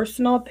my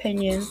personal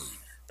opinion.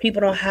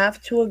 People don't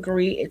have to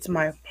agree. It's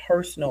my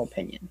personal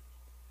opinion.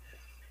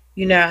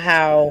 You know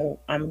how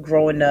I'm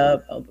growing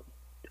up,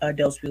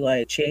 adults be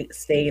like,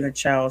 stay in a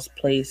child's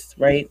place,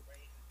 right?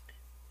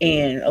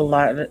 And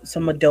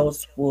some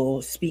adults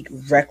will speak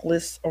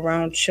reckless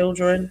around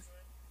children.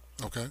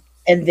 Okay.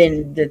 And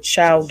then the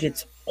child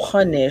gets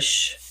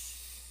punished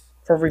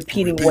for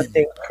repeating what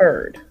they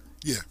heard.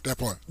 Yeah, that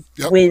part.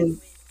 Yep.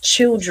 When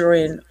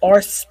children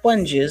are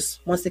sponges,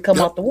 once they come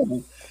out the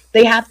womb,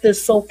 they have to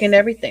soak in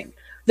everything.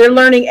 They're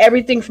learning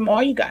everything from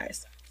all you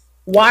guys.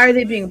 Why are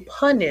they being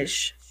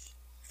punished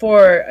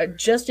for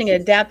adjusting,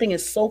 adapting,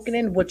 and soaking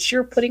in what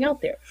you're putting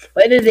out there?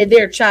 But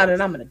they're a child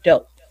and I'm an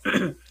adult.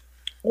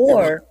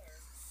 Or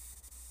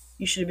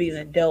you should be an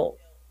adult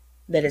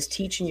that is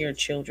teaching your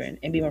children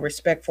and being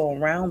respectful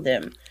around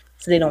them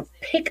so they don't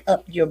pick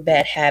up your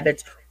bad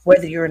habits,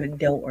 whether you're an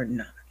adult or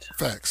not.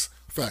 Facts.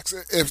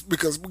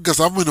 Because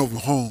I went over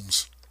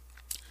homes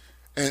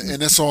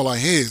and that's all I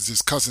hear is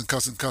just cussing,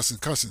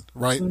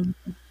 right?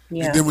 Mm-hmm.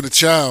 Yeah. And then when the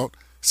child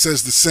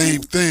says the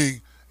same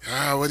thing,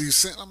 what are you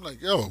saying? I'm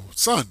like, yo,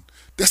 son,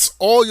 that's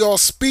all y'all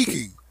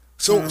speaking.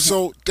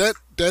 So that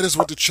is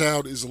what the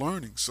child is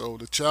learning. So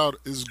the child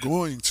is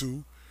going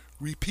to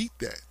repeat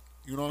that.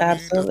 You know what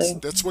Absolutely. I mean?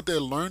 That's what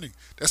they're learning.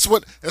 That's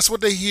what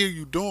they hear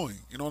you doing.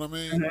 You know what I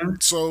mean? Mm-hmm.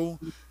 So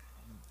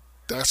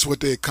that's what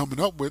they're coming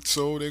up with,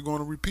 so they're going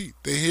to repeat.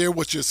 They hear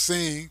what you're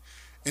saying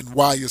and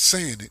why you're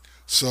saying it.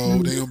 So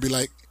they're going to be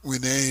like,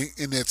 when they're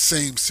in that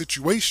same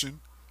situation,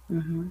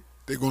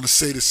 they're going to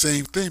say the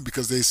same thing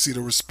because they see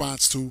the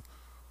response to,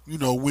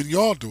 when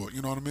y'all do it.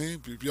 You know what I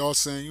mean? If y'all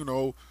saying,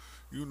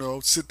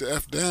 sit the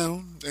F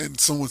down, and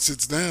someone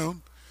sits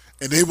down,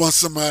 and they want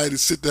somebody to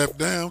sit the F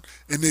down,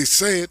 and they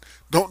say it,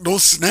 don't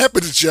snap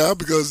it at y'all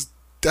because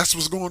that's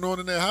what's going on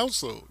in their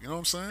household. You know what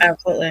I'm saying?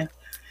 Absolutely.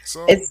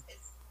 So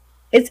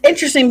it's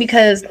interesting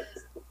because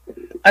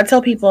I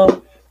tell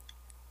people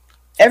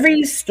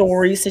every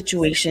story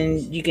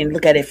situation you can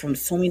look at it from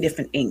so many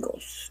different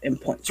angles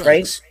and points,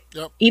 right?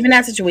 Yep. Even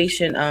that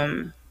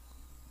situation,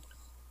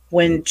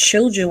 when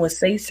children would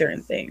say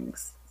certain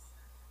things,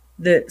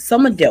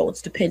 some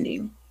adults,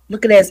 depending,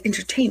 look at it as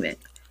entertainment.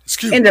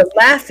 And they're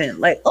laughing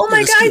like, oh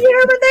my God, you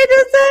heard what they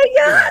just said?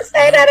 Yeah,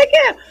 say that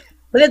again.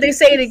 But if they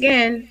say it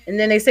again and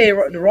then they say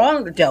the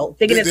wrong adult,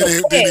 thinking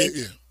it's okay.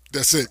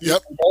 That's it.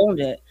 Yep. Owned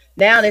it.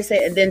 Now they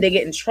say, and then they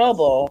get in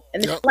trouble.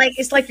 And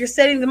it's like you're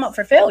setting them up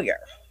for failure.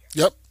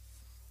 Yep.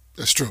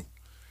 That's true.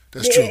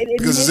 That's true.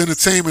 Because it's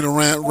entertainment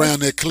around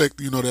that clique,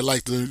 they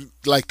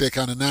like that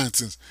kind of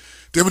nonsense.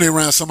 Then when they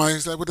around somebody,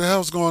 it's like, what the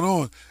hell's going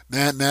on?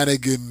 Now they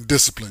getting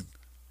disciplined.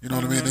 You know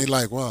what I mean? They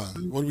like, wow,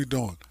 what are we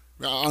doing?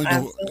 I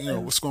don't know,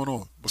 what's going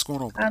on? What's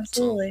going on?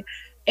 Absolutely.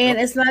 And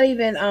it's not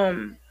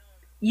even,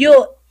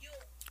 you'll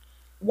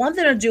want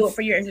them to do it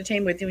for your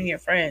entertainment with you and your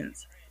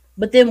friends.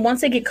 But then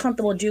once they get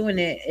comfortable doing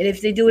it, and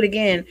if they do it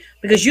again,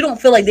 because you don't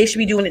feel like they should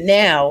be doing it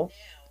now,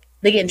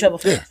 they get in trouble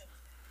for it.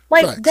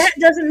 Like, facts. That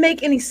doesn't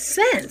make any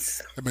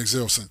sense. That makes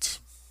zero sense.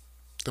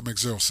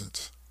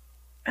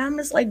 I'm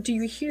just like, do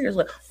you hear?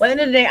 Like, well, at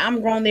the end of the day,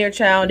 I'm grown, their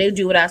child. They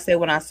do what I say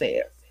when I say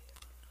it.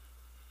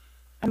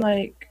 I'm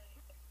like,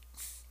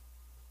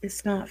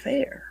 it's not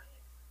fair.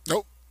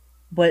 Nope.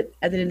 But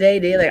at the end of the day,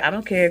 they're like, I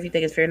don't care if you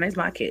think it's fair. That's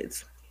my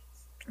kids.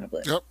 I'm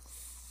like, yep.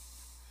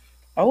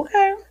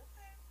 Okay.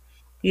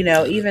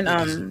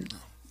 Even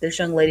this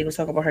young lady was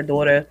talking about her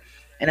daughter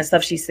and the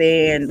stuff she's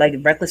saying, like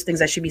reckless things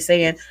that she be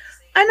saying.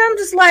 And I'm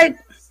just like,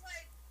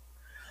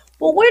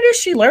 well, where did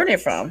she learn it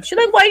from? She's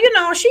like,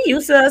 well, she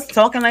used to us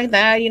talking like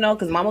that,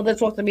 because mama would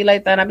talk to me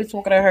like that. And I'd be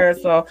talking to her.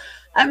 So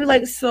I'd be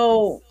like,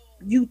 so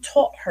you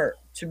taught her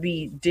to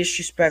be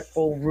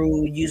disrespectful,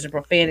 rude, using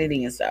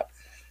profanity and stuff.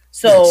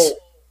 So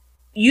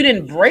you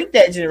didn't break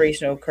that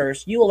generational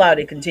curse. You allowed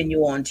it to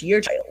continue on to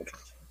your child.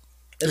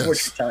 Is what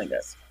she's telling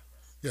us.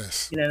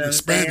 Yes. You know what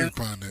expanding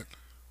upon it.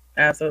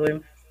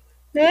 Absolutely.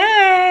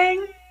 Hey,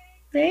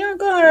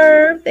 Uncle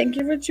Herb. Thank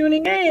you for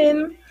tuning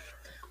in.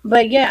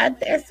 But yeah,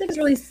 I think it's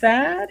really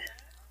sad.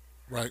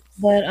 Right.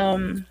 But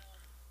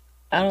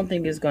I don't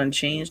think it's going to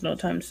change no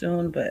time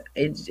soon. But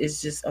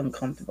it's just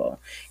uncomfortable.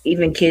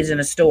 Even kids in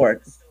a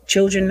store,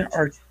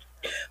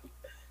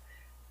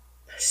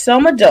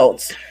 some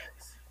adults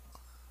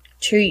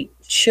treat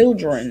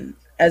children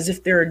as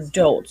if they're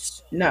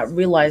adults, not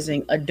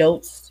realizing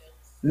adults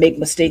make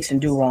mistakes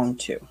and do wrong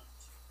too.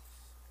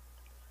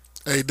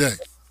 Hey, day.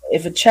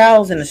 If a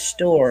child's in a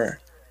store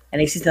and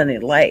they see something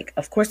they like,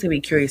 of course they'll be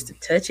curious to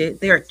touch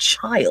it. They're a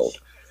child.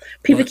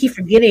 People keep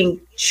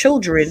forgetting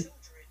children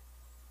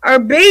are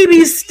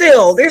babies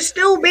still. They're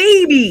still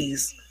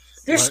babies.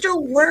 They're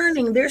still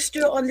learning. They're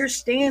still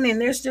understanding.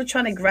 They're still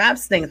trying to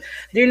grasp things.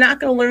 They're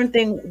not going to learn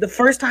things the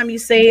first time you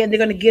say it and they're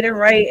going to get it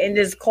right and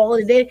just call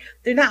it a day.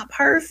 They're not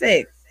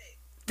perfect.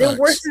 They're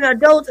worse than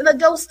adults, and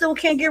adults still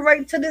can't get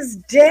right to this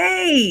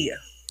day.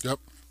 Yep.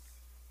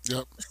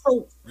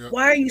 So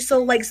why are you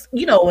so like,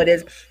 what it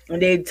is when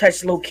they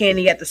touch little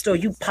candy at the store,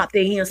 you pop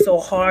their hands so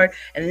hard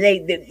and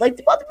they like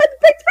about to break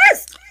the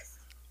wrist.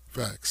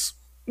 Facts.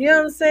 You know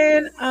what I'm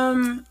saying?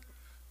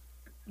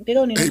 They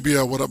don't need. Hey,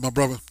 BL, what up, my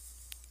brother?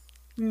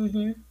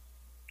 Mm-hmm.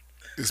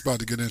 It's about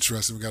to get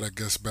interesting. We got our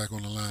guests back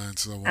on the line,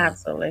 so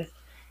absolutely.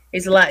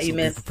 It's a lot you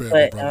missed,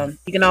 but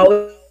you can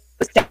always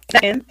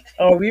check in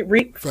or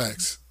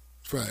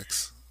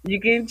Facts. You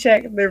can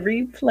check the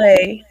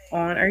replay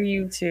on our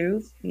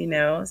YouTube,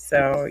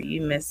 so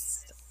you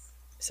missed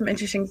some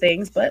interesting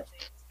things, but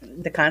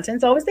the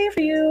content's always there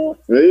for you.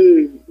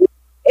 Something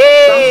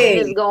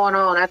is going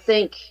on. I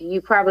think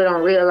you probably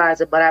don't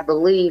realize it, but I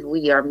believe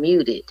we are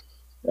muted.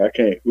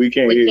 We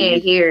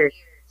can't hear.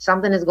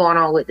 Something is going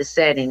on with the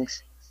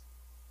settings.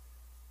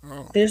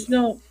 Oh. There's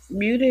no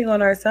muting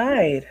on our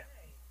side.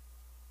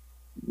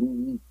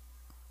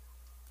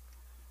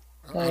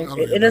 Like,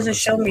 it doesn't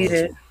show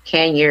muted.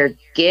 Can your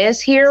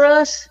guests hear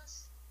us?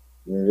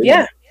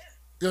 Yeah.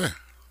 Yeah.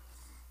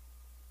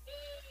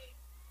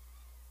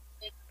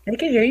 They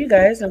can hear you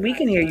guys, and we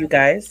can hear you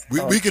guys.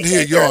 We can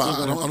hear y'all.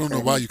 I don't know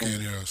why you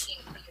can't hear us.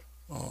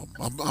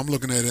 I'm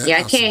looking at it.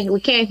 Yeah, we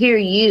can't hear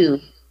you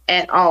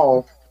at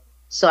all.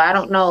 So I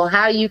don't know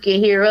how you can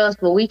hear us,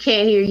 but we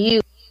can't hear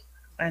you.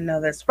 I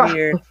know that's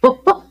weird.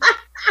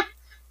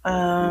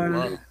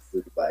 I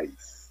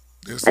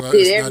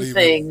did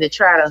everything to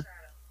try to.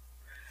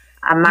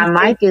 My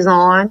mic is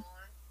on.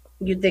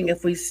 You think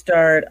if we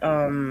start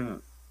a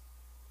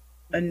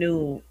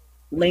new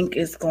link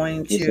is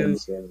going to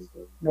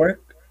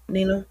work,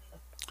 Nino?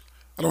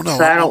 I don't know.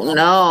 So I don't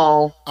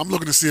know. I'm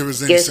looking to see if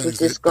there's any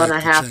settings we're just gonna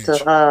have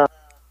to.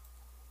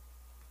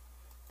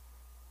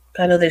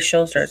 I know this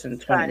show starts in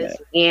 20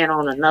 minutes. Again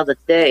on another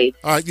day.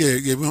 All right,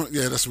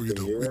 yeah. That's what we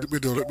do. We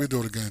do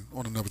it again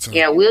on another time.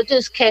 Yeah, we'll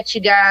just catch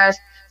you guys.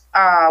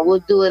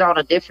 We'll do it on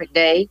a different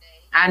day.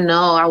 I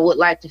know I would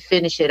like to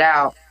finish it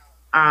out,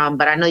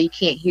 but I know you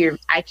can't hear.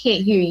 I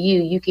can't hear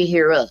you. You can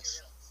hear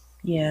us.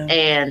 Yeah.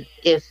 And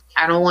if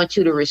I don't want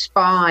you to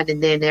respond,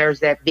 and then there's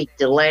that big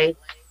delay.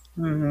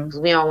 Because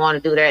we don't want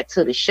to do that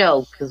to the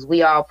show, because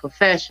we all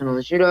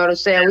professionals. You know what I'm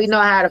saying? We know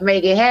how to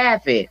make it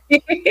happen.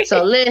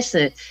 So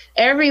listen,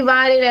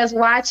 everybody that's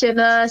watching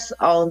us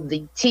on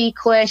the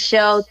T-Quest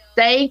show,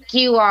 thank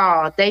you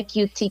all. Thank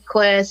you,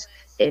 T-Quest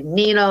and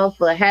Nino,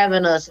 for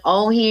having us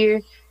on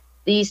here.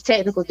 These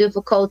technical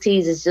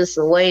difficulties is just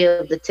a way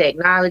of the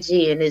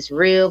technology, and it's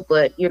real,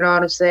 but you know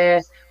what I'm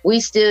saying?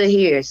 We still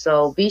here.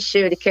 So be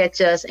sure to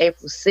catch us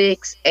April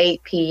 6th,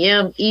 8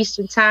 p.m.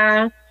 Eastern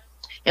time.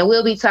 And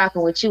we'll be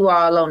talking with you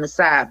all on the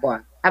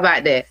sidebar. How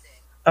about that?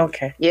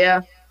 Okay.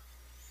 Yeah.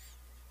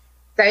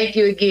 Thank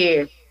you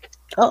again.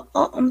 Oh,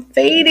 I'm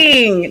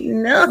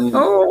fading.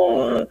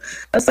 No.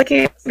 I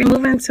can't be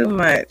moving too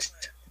much.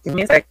 Give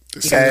me a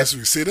second.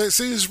 See that?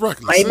 See, it's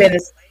reckless. My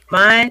business.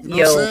 Mine. You know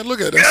what I'm saying? Look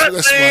at that.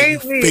 That's why you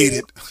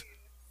faded.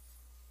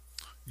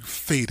 You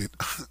faded.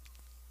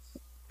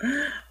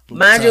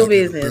 Mind your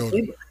business.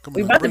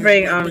 We about to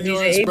bring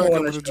DJ Abel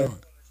on the show.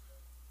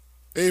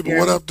 Abel,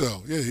 what up,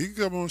 though? Yeah, he can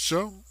come on the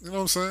show. You know what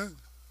I'm saying?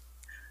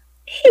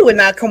 He would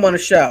not come on the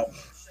show.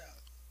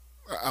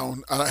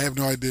 I have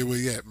no idea where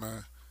he at,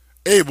 man.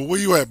 Abel, where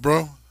you at,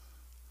 bro?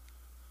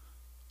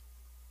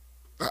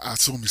 I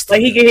assume he's still.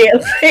 Like he can hear.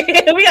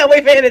 We gotta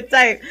wait for him to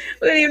type.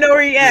 We don't even know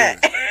where he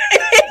at.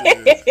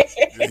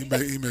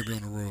 He may be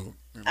on the road.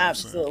 You know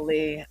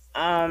Absolutely.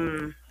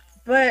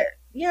 But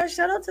yeah,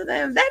 shout out to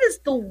them. That is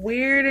the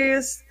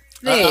weirdest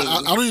thing.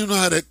 I don't even know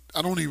how that.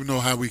 I don't even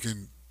know how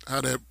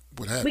that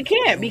would happen. We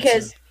can't,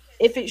 because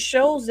if it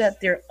shows that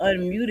they're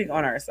unmuting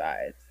on our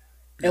side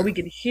and we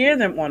can hear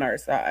them on our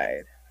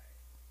side,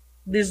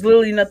 there's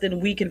literally nothing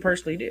we can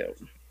personally do.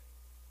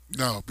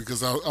 No,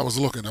 because I was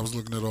looking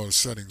at all the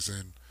settings,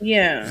 and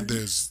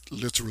there's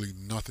literally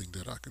nothing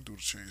that I can do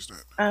to change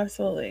that.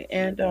 Absolutely.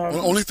 And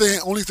only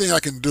thing I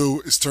can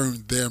do is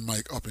turn their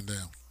mic up and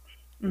down.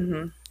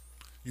 Mm-hmm.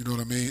 You know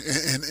what I mean?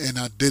 And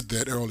I did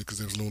that early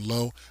because it was a little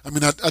low. I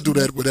mean, I do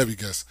that with every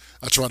guest.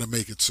 I try to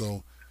make it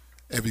so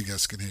every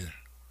guest can hear.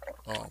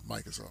 Oh,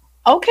 mic is up.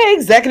 Okay,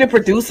 executive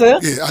producer.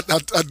 Yeah,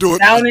 I do it.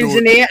 Sound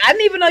engineer. I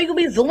didn't even know you could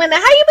be zooming in. How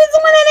you been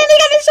zooming in? You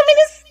got to show me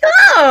this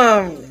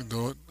stuff. You can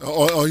do it.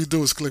 All you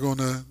do is click on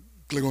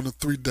the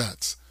three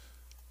dots.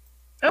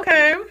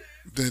 Okay.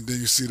 Then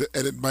you see the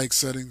edit mic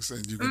settings,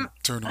 and you can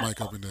turn the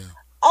mic up and down.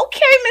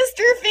 Okay,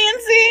 Mr.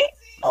 Fancy.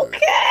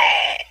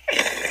 Okay.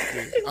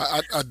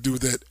 Yeah, I do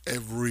that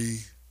every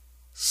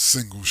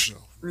single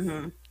show.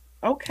 Mm-hmm.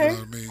 Okay. You know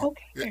what I mean?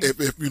 Okay.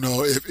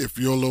 If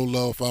you're a little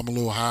low, if I'm a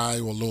little high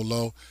or a little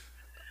low,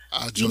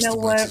 I adjust the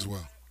mics as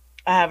well.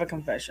 I have a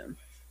confession.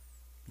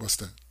 What's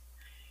that?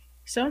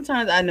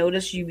 Sometimes I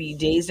notice you be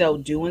dazed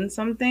out doing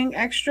something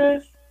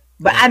extra,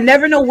 but I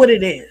never know what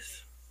it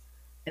is.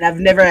 And I've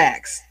never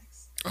asked.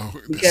 Oh,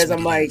 because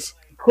I'm like,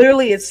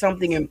 clearly it's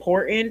something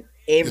important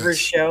every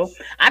show.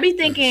 I be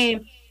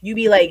thinking you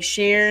be like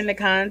sharing the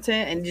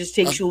content and it just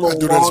takes you a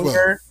little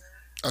longer.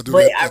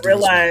 I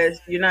realize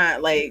you're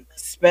not like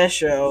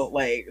special.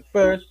 Like,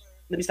 first,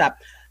 let me stop.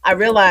 I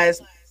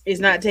realize it's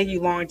not taking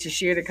you long to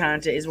share the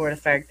content. It's more the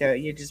fact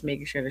that you're just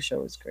making sure the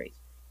show is great.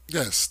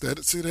 Yes, there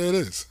it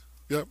is.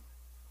 Yep.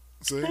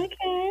 See?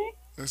 Okay.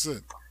 That's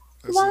it.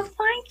 Thank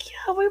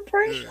you. We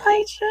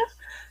appreciate you.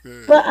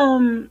 Yeah. But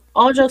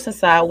all jokes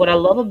aside, what I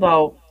love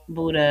about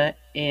Buddha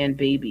and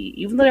Baby,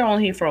 even though they're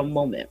only here for a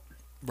moment,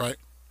 right?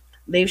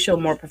 They've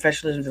shown more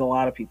professionalism than a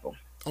lot of people.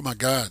 Oh my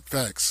God,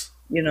 facts.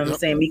 You know what I'm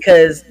saying?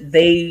 Because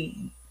they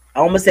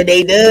almost said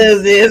they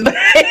does this.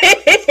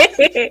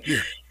 Yeah.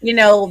 You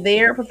know,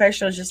 they're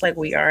professionals just like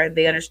we are.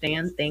 They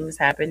understand things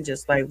happen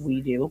just like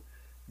we do.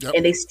 Yep.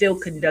 And they still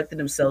conducted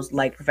themselves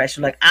like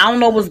professionals. Like, I don't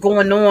know what's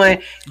going on.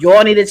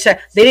 Y'all need to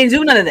check. They didn't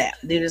do none of that.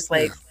 They're just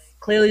like,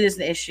 clearly there's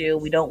an issue.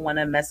 We don't want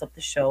to mess up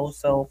the show.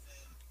 So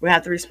we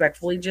have to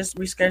respectfully just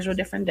reschedule a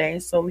different day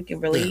so we can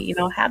really,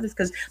 have this.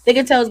 Because they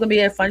can tell it's going to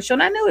be a fun show.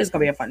 And I knew it was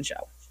going to be a fun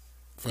show.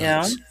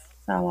 Facts.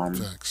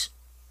 Facts.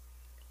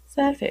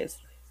 Sad face.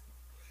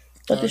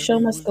 But the show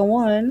must go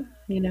on,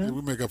 Yeah,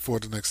 we'll make up for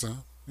it the next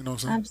time. You know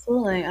what I'm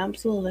saying?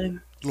 Absolutely.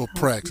 A little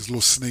practice, a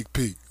little sneak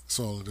peek. That's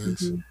all it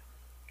is.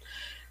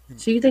 Mm-hmm.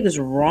 So you think it's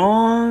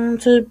wrong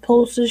to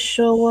post this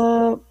show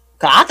up?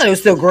 Cause I thought it was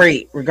still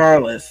great,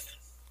 regardless.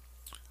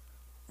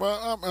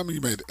 Well, I mean,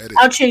 you made the edit.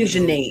 I'll change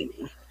the name.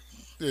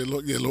 Yeah,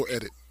 little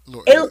edit.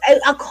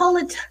 I'll call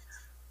it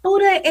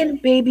Buddha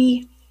and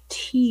Baby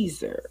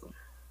Teaser.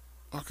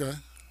 Okay.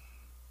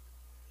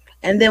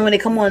 And then when they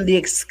come on the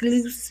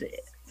exclusive.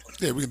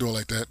 Yeah, we can do it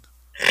like that.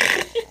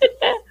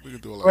 We can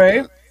do it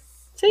like that.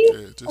 See?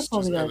 Yeah, just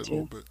edit a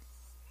little bit.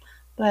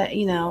 But,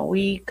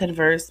 we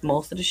converse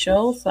most of the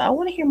show, so I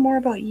want to hear more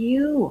about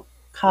you,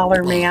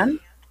 Collar Man.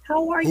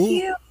 How are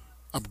you?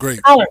 I'm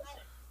great. Colin.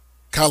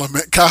 Colin,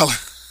 man. You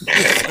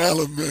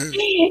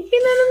know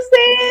what I'm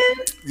saying?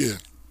 Yeah.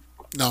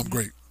 No, I'm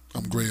great.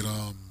 I'm great.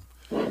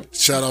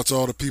 Shout out to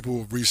all the people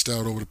who've reached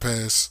out over the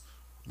past,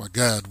 my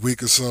God,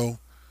 week or so.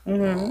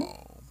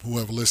 Who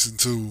have listened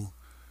to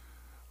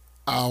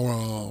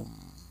our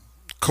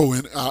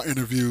our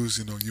interviews.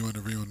 You know, you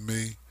interviewing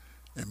me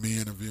and me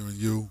interviewing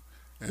you,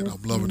 and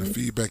I'm loving the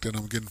feedback that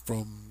I'm getting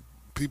from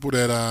people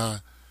that I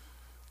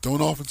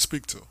don't often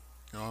speak to.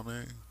 You know what I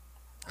mean?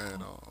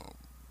 And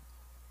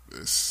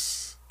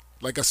it's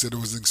like I said, it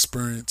was an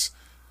experience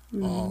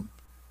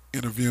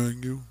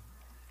interviewing you.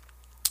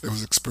 It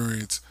was an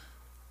experience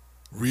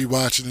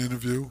rewatching the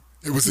interview.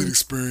 It was an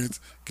experience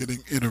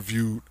getting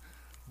interviewed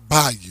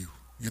by you.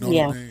 You know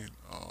what I mean?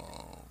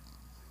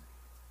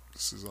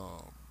 This is a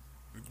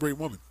great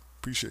woman.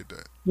 Appreciate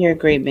that. You're a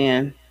great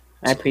man.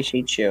 I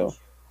appreciate you.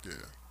 Yeah.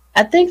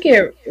 I think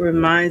it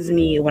reminds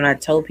me when I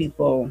tell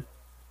people,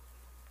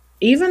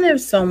 even if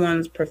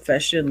someone's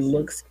profession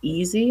looks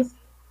easy,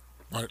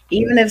 right.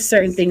 Even if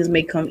certain things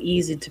may come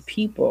easy to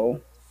people,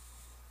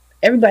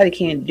 everybody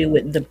can't do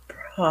it the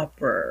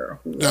proper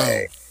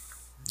way.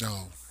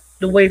 No.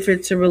 The way for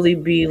it to really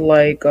be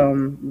like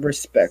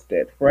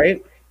respected,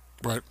 right?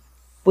 Right.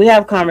 We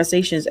have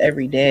conversations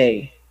every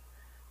day,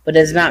 but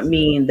does not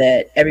mean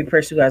that every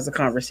person who has a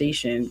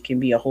conversation can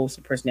be a host,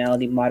 a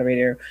personality,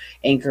 moderator,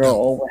 anchor,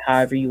 or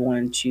however you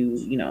want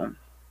to,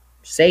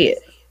 say it.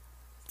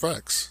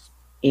 Facts.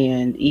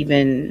 And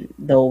even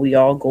though we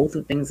all go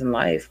through things in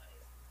life,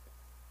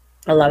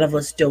 a lot of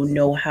us don't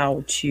know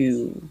how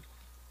to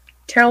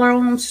tell our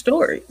own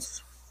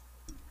stories.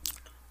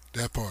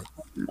 That part.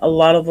 A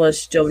lot of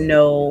us don't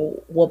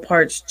know what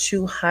parts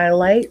to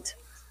highlight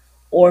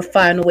or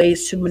find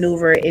ways to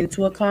maneuver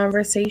into a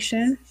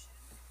conversation.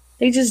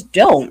 They just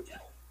don't.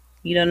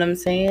 You know what I'm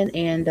saying?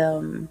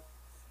 And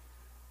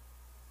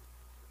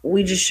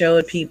we just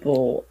showed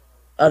people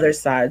other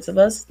sides of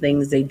us,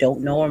 things they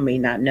don't know or may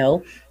not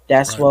know.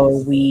 That's why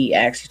we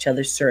ask each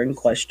other certain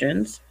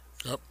questions.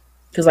 Yep.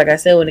 Because like I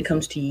said, when it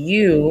comes to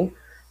you,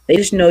 they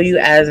just know you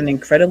as an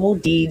incredible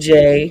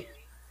DJ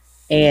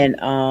and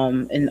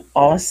an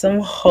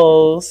awesome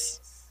host.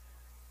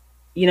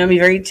 You know, I'm a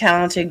very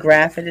talented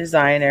graphic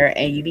designer,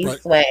 and you be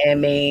sweating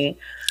me.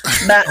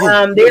 But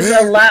there's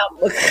a lot.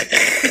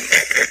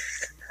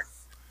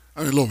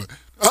 I mean, love it.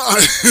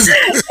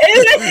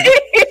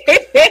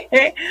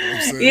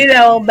 You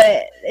know,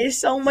 but there's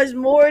so much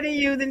more to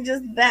you than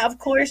just that. Of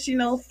course,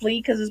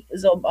 Fleet, because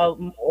it's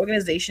an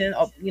organization,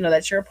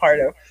 that you're a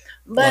part of.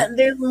 But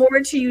there's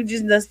more to you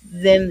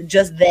than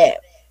just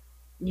that.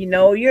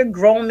 You're a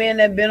grown man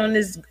that been on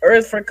this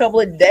earth for a couple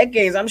of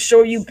decades. I'm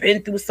sure you've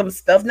been through some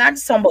stuff, not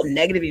just talking about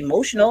negative,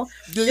 emotional,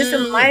 just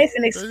in life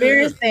and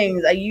experience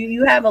things. Like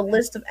you have a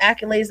list of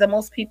accolades that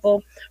most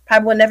people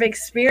probably will never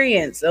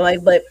experience.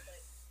 But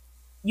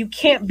you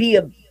can't be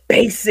a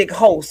basic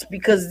host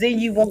because then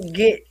you won't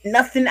get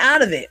nothing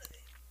out of it.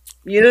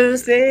 You know what I'm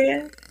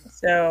saying?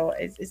 So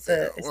it's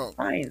a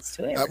science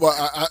to it.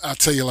 I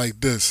tell you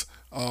like this,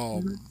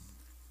 and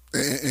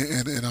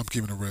I'm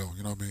keeping it real.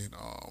 You know what I mean?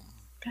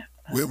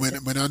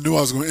 When I knew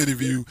I was going to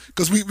interview,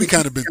 because we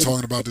kind of been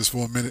talking about this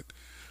for a minute,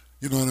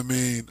 you know what I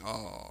mean?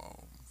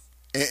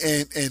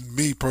 And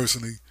me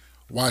personally,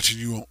 watching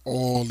you on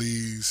all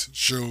these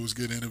shows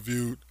get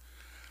interviewed,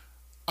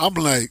 I'm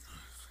like,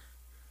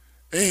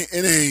 it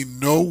ain't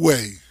no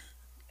way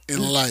in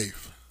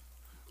life.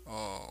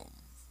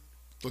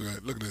 Look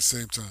at the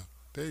same time.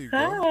 There you go.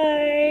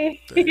 Hi.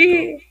 There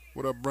you go.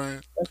 What up,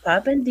 Brian? What's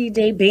poppin',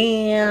 DJ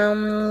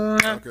Bam?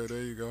 Okay,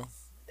 there you go.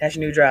 That's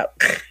your new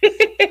drop.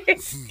 I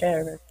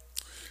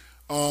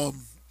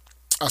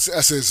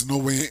said there's no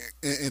way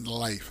in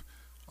life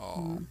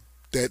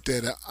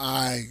that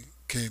I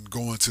can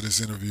go into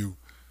this interview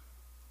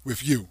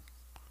with you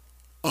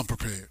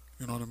unprepared.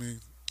 You know what I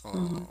mean?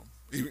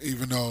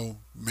 Even though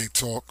we may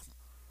talk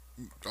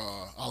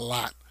a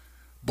lot,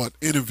 but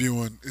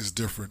interviewing is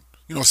different.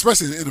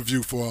 Especially an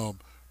interview for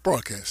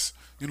broadcast.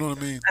 You know what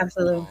I mean?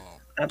 Absolutely.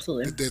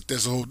 Absolutely.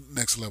 There's a whole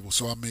next level.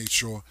 So I made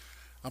sure.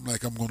 I'm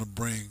gonna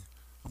bring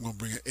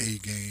an A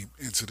game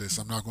into this.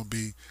 I'm not gonna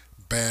be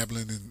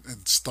babbling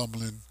and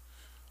stumbling.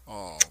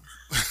 Oh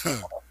my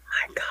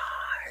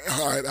God!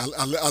 All right,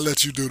 I'll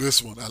let you do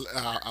this one.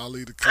 I'll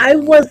leave the. I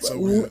was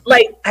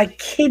I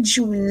kid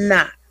you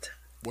not.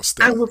 What's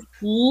that? I was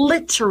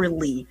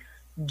literally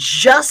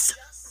just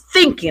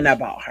thinking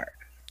about her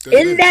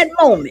in that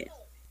moment.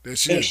 There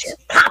she is. She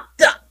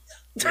popped up.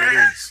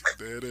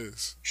 There it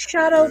is.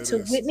 Shout out to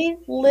Whitney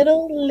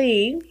Little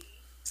Lee,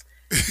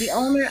 the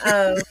owner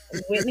of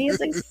Whitney's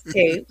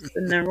Escapes,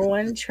 the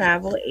 #1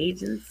 travel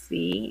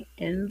agency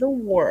in the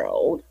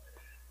world.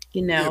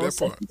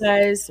 So if you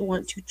guys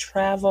want to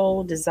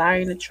travel,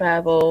 desiring to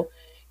travel,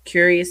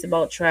 curious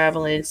about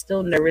traveling,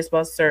 still nervous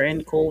about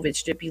certain COVID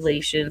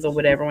stipulations or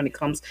whatever when it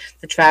comes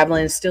to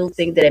traveling, still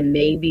think that it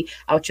may be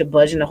out your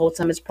budget the whole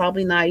time, it's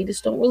probably not. You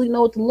just don't really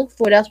know what to look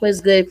for. That's why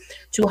it's good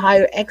to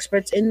hire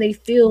experts in their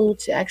field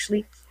to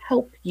actually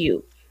help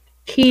you.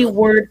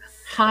 Keyword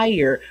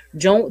hire.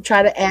 Don't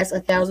try to ask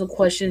 1,000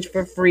 questions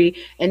for free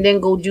and then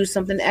go do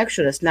something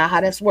extra. That's not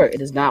how that's work. It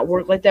does not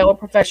work like that with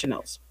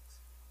professionals.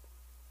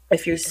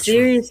 If you're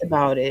serious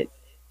about it,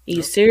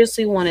 you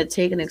seriously want to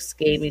take an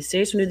escape, you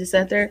seriously want to do this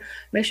out there,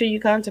 make sure you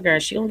contact her.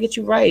 She gonna get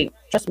you right.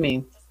 Trust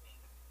me.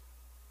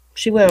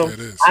 She will.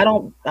 I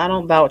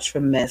don't vouch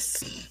for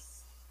mess.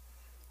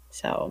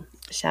 So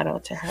shout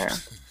out to her.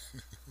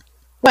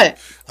 What?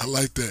 I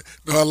like that.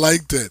 No, I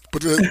like that.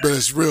 But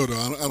it's real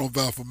though. I don't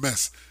vouch for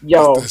mess.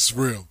 Yo, that's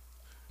real.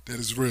 That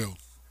is real.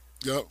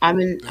 Yep. I'm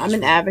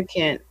an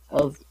advocate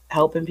of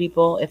helping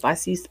people. If I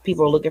see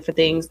people looking for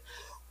things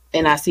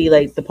and I see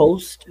like the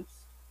post,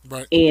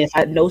 right, and if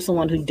I know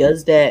someone who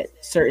does that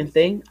certain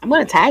thing, I'm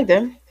gonna tag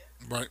them.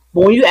 Right.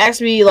 But when you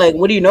ask me like,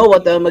 what do you know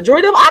about the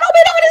majority of them? I don't be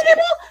knowing these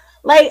people.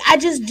 Like, I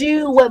just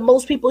do what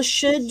most people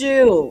should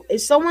do.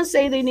 If someone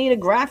say they need a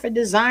graphic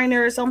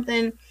designer or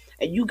something,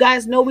 and you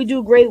guys know we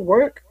do great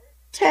work,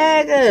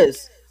 tag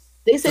us.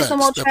 They say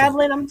something about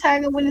traveling, I'm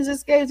tagging Winners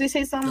Escapes. They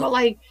say something about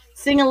like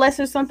singing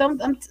lessons or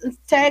something, I'm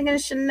tagging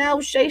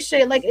Chanel,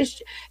 Shay. Like,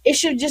 it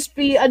should just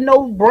be a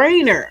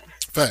no-brainer.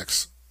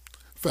 Facts.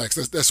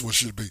 That's what it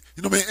should be.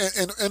 You know what I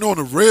mean? And on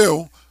the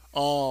real,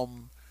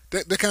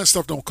 that kind of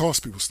stuff don't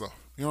cost people stuff.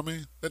 You know what I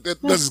mean?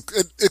 That doesn't.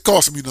 It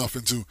costs me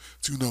nothing to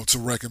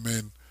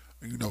recommend.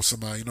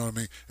 Somebody. You know what I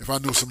mean? If I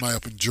know somebody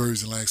up in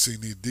Jersey and like say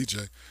need a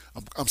DJ,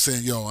 I'm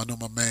saying, yo, I know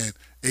my man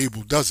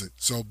Abel does it.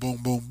 So boom,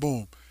 boom,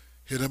 boom,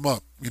 hit him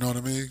up. You know what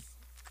I mean?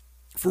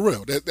 For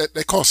real,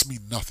 that costs me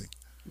nothing.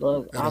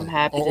 Look, I'm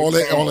happy. All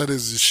that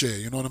is share.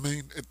 You know what I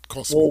mean? It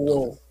costs me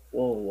nothing.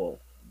 Whoa.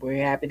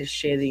 We're happy to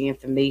share the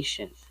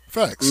information.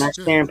 Facts. I'm not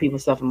sharing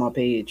people's stuff on my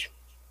page.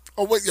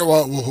 Oh wait,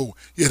 whoa.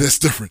 Yeah, that's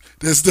different.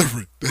 That's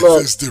different.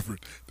 That's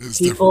different.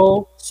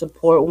 People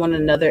support one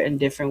another in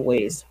different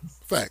ways.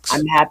 Facts.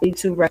 I'm happy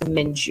to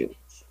recommend you.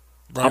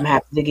 Right. I'm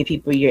happy to give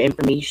people your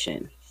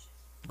information.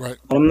 Right.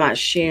 But I'm not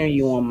sharing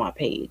you on my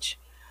page.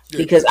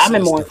 Because I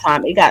remember one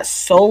time it got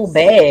so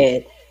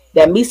bad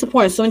that me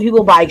supporting so many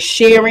people by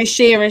sharing.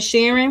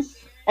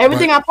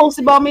 Everything I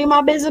posted about me and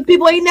my business,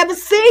 people ain't never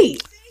see.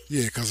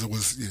 Yeah, because it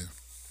was,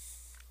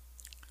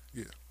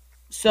 yeah.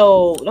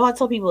 So, I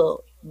tell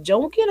people,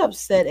 don't get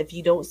upset if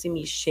you don't see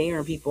me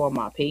sharing people on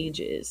my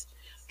pages.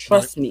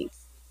 Trust me.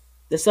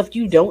 The stuff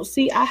you don't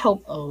see, I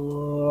help a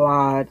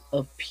lot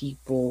of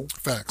people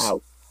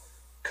out.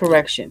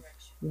 Correction.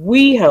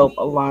 We help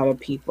a lot of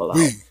people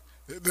out.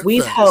 We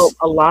help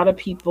a lot of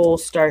people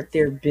start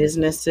their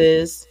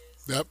businesses.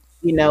 Yep.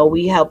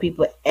 We help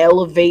people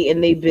elevate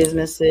in their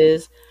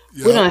businesses.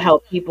 Yep. We're going to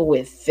help people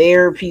with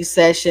therapy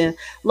sessions.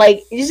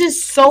 Like, it's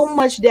just so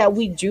much that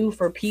we do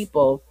for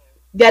people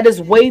that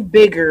is way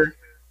bigger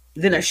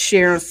than a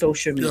share on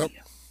social media. Yep.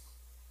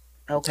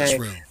 Okay.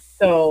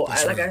 So,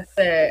 like I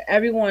said,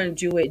 everyone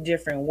do it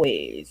different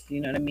ways. You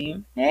know what I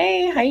mean?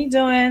 Hey, how you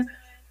doing?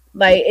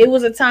 Like, it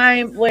was a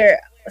time where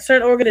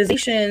certain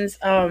organizations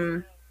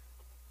that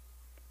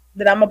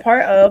I'm a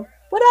part of,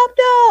 what up,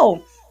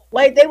 though?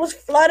 Like, they was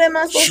flooding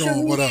my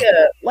social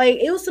media. Like,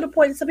 it was to the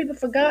point some people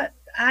forgot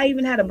I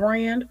even had a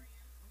brand.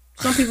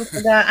 Some people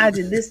forgot I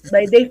did this.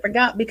 Like, they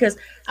forgot because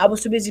I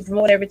was too busy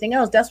promoting everything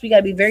else. That's why you got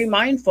to be very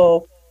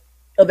mindful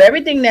of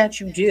everything that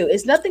you do.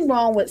 It's nothing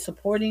wrong with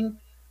supporting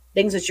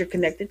things that you're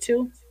connected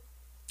to,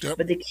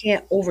 but they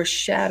can't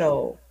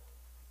overshadow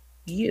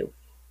you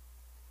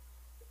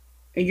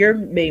and your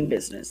main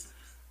business.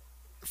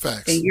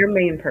 Facts. And your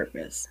main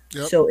purpose.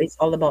 So it's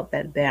all about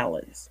that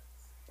balance,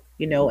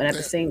 and at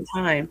the same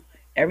time,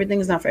 everything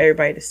is not for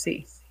everybody to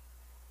see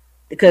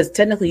because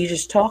technically you're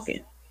just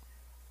talking.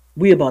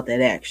 We about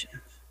that action.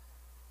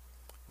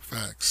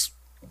 Facts.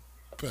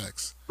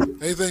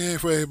 Anything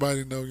ain't for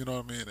everybody to know, you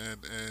know what I mean?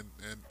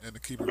 And to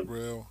keep it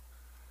real,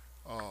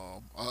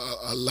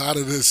 a lot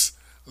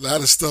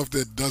of stuff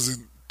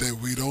that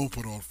we don't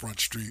put on Front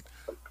Street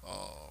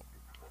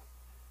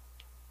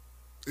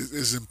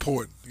is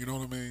important. You know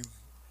what I mean?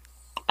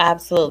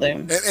 Absolutely.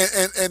 And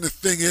the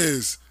thing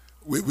is,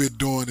 we're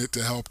doing it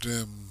to help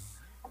them.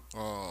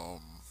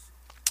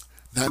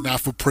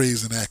 Not for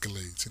praise and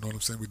accolades, you know what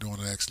I'm saying? We're doing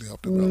it to actually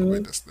help them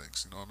elevate those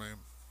things, you know what I mean?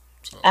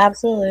 So.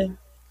 Absolutely.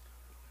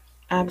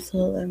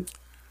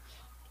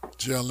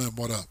 JLM,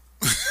 what up?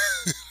 You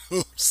know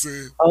what I'm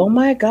saying? Oh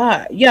my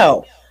God.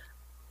 Yo,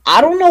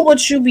 I don't know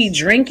what you be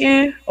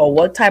drinking or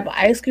what type of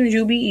ice cream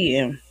you be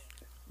eating,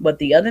 but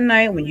the other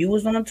night when you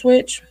was on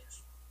Twitch,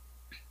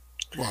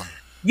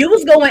 you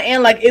was going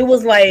in like it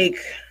was like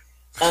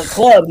a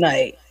club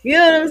night. You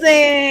know what I'm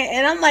saying?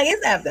 And I'm like,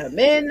 it's after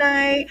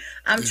midnight.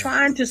 I'm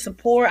trying to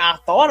support. I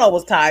thought I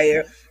was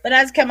tired, but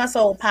I just kept my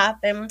soul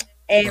popping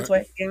and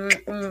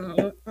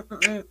twerking.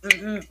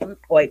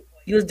 Wait,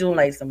 you was doing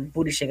like some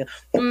booty shaking.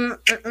 Let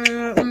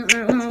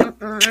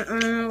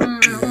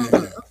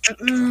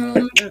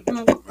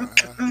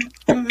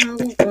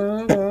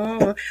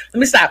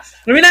me stop.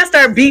 Let me not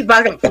start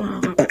beatboxing.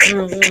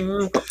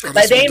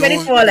 Like they ain't ready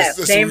for that.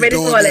 They ain't ready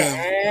for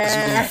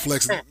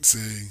that.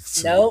 See.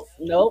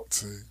 Nope.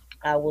 See.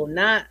 I will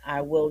not.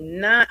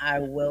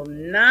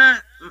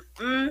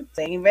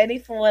 They ain't ready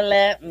for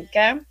that.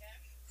 Okay.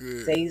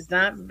 Yeah. Say he's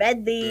not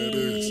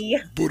ready.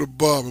 Buddha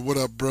Barber, what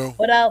up, bro?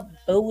 What up,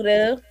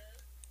 Buddha?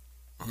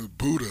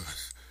 Buddha.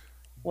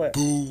 What?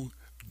 Boo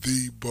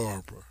the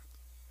Barber.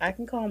 I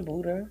can call him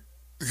Buddha.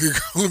 You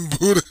call him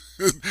Buddha?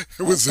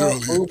 It was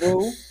earlier.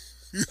 Boo-boo.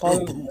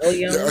 Call him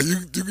William. Yeah,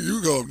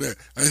 you call him that.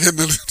 I ain't had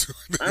nothing to do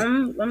with that.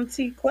 I'm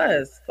T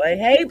Quest. Like,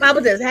 hey,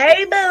 Papa says,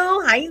 hey,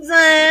 boo, how you doing?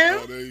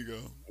 Oh, there you go.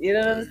 You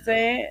know what I'm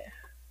saying?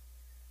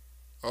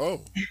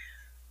 Oh.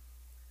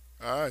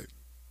 All right.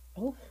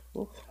 Ooh.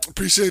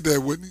 Appreciate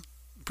that, Whitney.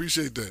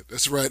 Appreciate that.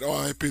 That's right.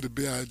 R.I.P. to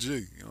B.I.G.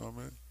 You know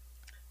what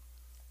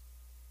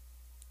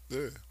I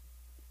mean?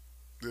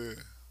 Yeah.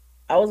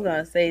 I was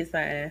going to say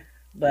something,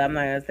 but I'm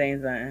not going to say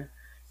something.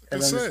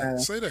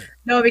 Just say that.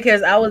 No,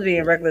 because I was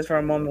being reckless for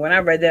a moment. When I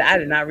read that, I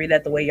did not read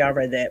that the way y'all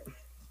read that.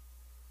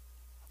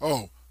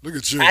 Oh, look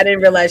at you. I didn't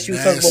realize you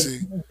were talking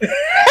about...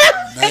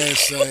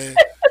 Nasty. You know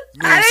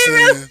what I'm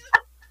saying?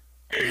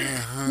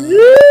 You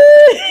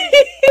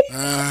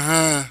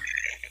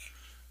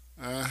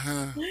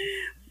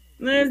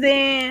know what I'm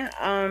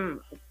saying?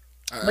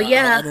 But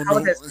yeah, I don't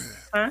know.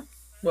 Huh?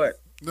 What?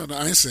 No,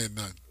 I ain't saying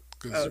nothing.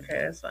 Okay,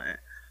 that's fine.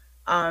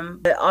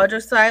 The other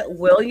side,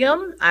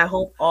 William, I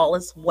hope all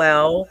is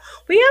well.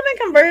 We haven't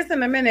conversed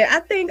in a minute. I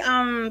think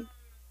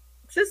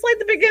since like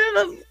the beginning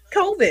of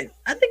COVID,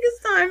 I think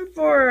it's time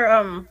for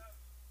a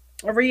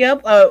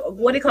re-up.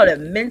 What do you call it?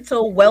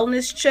 Mental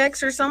wellness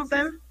checks or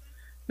something.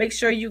 Make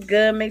sure you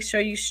good. Make sure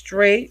you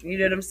straight. You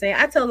know what I'm saying?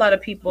 I tell a lot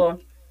of people.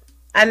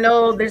 I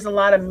know there's a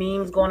lot of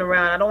memes going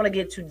around. I don't want to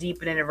get too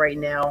deep in it right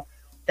now.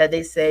 That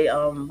they say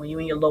when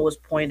you're in your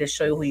lowest point, they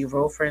show you who your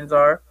real friends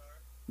are.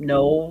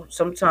 No,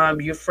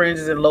 sometimes your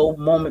friends is in low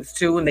moments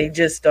too, and they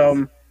just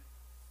don't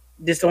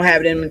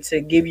have them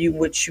to give you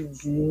what you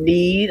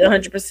need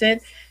 100%,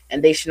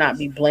 and they should not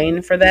be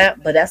blamed for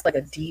that. But that's like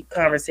a deep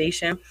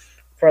conversation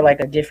for like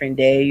a different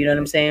day. You know what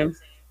I'm saying?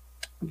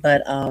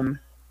 But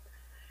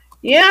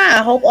yeah,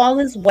 I hope all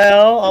is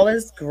well, all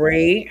is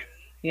great.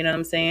 You know what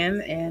I'm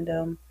saying?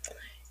 And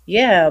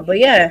yeah, but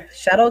yeah,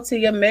 shout out to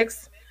your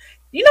mix.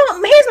 You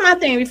know, here's my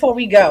thing before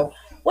we go.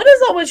 What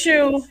is up with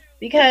you?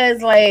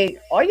 Because,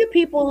 like, all your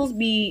peoples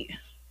be...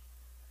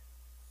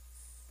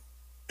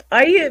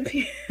 Are you...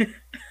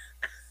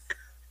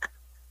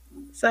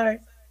 Sorry.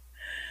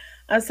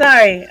 I'm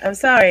sorry.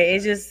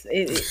 It's just...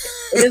 It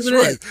is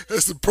right.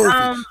 That's the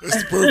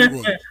perfect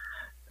one.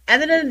 At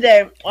the end of the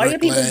day, all your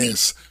people be...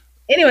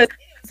 Anyways,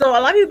 so a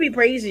lot of people be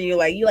praising you.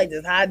 Like, you like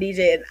this hot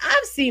DJ. And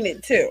I've seen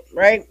it, too,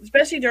 right?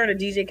 Especially during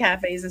the DJ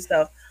cafes and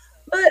stuff.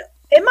 But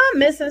am I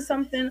missing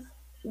something?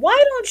 Why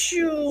don't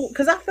you,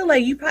 because I feel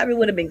like you probably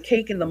would have been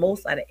caking the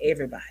most out of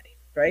everybody,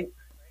 right?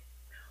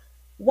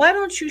 Why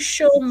don't you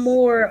show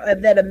more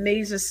of that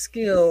amazing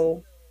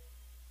skill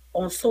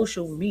on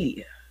social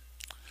media?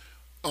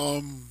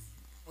 I'm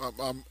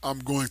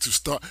going to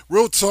start.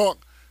 Real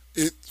talk,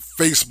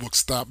 Facebook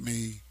stopped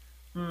me,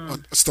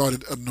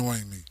 started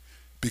annoying me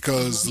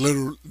because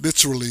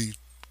literally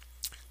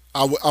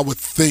I would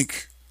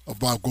think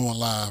about going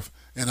live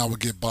and I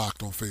would get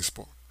blocked on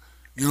Facebook.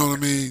 You know what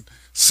I mean?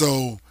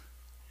 So...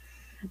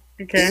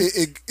 Okay.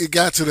 It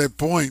got to that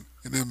point,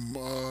 and then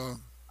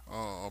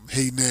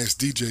hating ass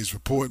DJs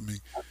reporting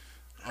me.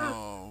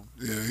 Yeah,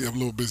 I'm a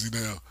little busy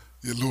now.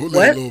 Yeah, a little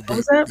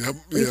bit.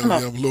 Yeah, I'm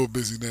a little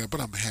busy now,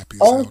 but I'm happy.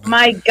 Oh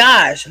my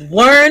gosh!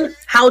 Learn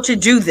how to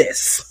do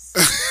this.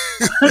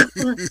 What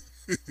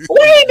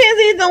are you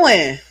busy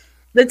doing?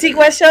 The T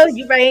Quest show,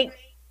 you right?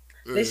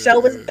 This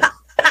show was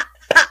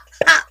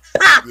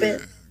popping.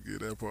 Yeah,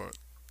 that part.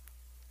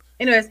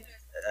 Anyways.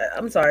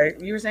 I'm sorry.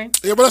 You were saying?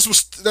 Yeah, but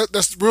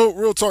that's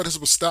real talk. That's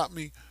what stopped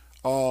me.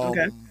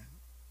 Okay.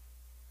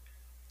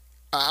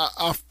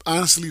 I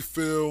honestly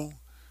feel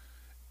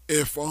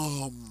if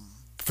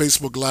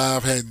Facebook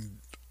Live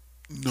hadn't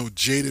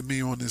jaded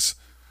me on this,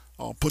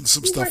 putting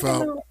some stuff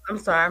out. I'm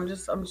sorry.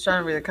 I'm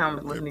trying to read the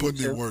comments.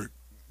 Putting in work.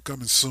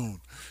 Coming soon.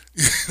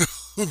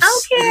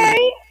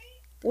 Okay.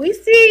 We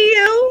see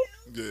you.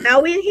 Yeah.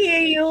 Now we hear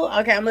you.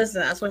 Okay, I'm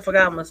listening. I swear I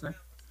forgot I'm listening.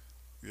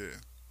 Yeah.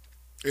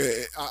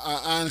 Yeah,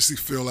 I honestly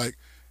feel like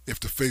if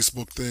the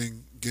Facebook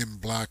thing getting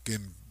blocked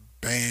and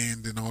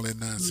banned and all that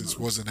nonsense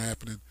wasn't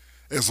happening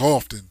as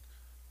often,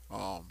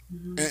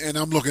 and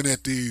I'm looking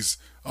at these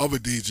other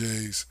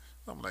DJs,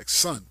 I'm like,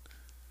 son,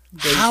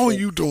 how are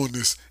you doing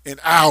this an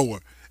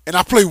hour? And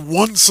I play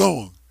one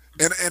song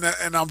and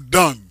I'm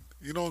done.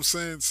 You know what I'm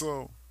saying?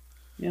 So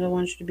you don't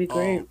want you to be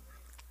great.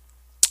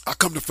 I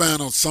come to find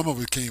out some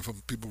of it came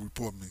from people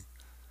reporting me.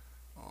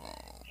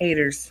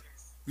 Haters.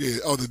 Yeah,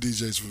 other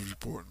DJs were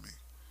reporting me.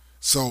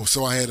 So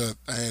I had a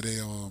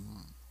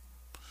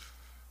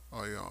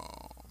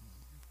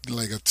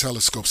like a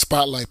telescope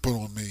spotlight put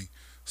on me.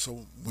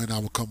 So when I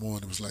would come on,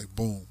 it was like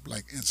boom,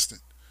 like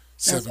instant.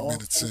 7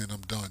 minutes in,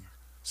 I'm done.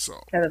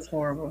 So that is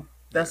horrible.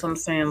 That's what I'm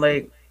saying.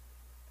 Like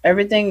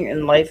everything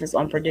in life is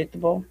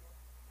unpredictable.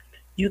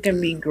 You can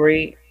be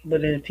great,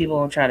 but then people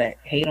will try to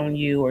hate on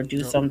you or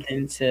do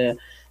something to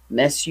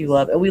mess you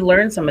up. And we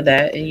learned some of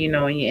that. And in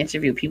your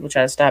interview, people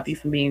try to stop you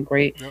from being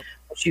great. Yep.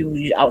 But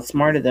you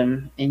outsmarted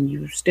them, and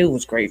you still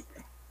was great.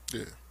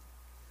 Yeah.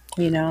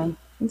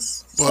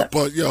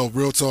 But yo,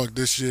 real talk.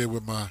 This year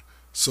with my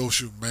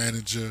social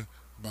manager,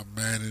 my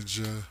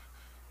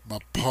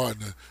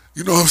partner.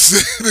 You know what I'm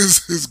saying?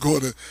 Is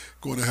going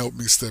to help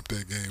me step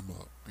that game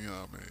up. You know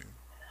what I mean?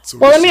 So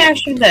well, let me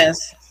ask you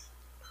this: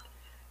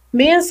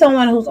 being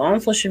someone who's on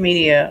social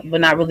media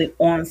but not really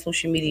on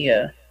social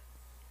media,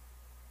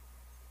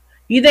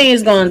 you think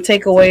it's going to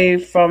take away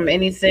from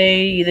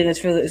anything? You think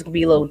it's going to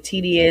be a little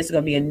tedious, it's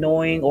going to be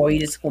annoying, or you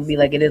just going to be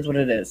like, it is what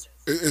it is?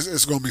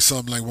 It's going to be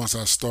something like once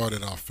I start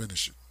it, I'll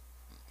finish it.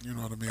 You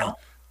know what I mean? Oh.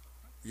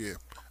 Yeah.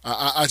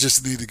 I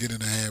just need to get in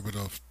the habit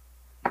of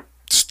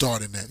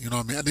starting that. You know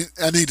what I mean?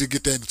 I need to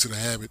get that into the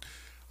habit.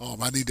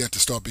 I need that to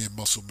start being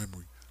muscle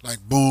memory. Like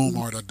boom,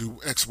 all right, I do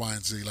X, Y,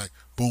 and Z. Like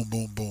boom,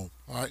 boom, boom.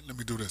 All right, let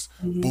me do this.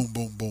 Mm-hmm. Boom,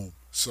 boom, boom.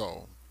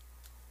 So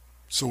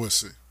we'll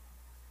see.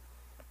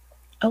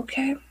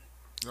 Okay. You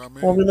know what I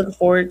mean? Well, we looking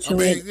forward to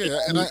it. Yeah,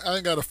 and I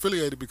ain't got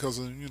affiliated because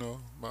of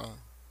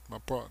my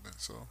partner.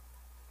 So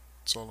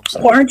that's all I'm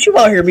saying. Well, aren't you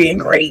out here being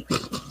great? Yeah,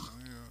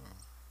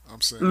 I'm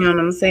saying. You know what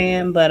I'm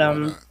saying? But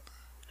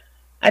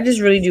I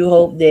just really do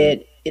hope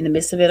that in the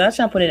midst of it, I'm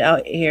trying to put it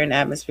out here in the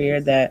atmosphere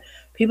that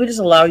people just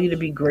allow you to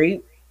be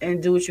great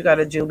and do what you got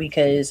to do,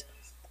 because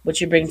what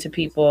you bring to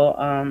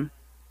people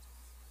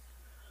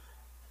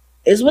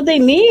is what they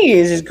need.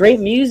 Is just great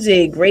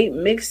music, great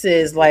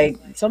mixes. Like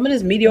some of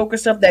this mediocre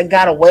stuff that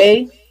got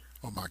away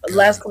the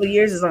last couple of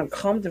years is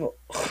uncomfortable.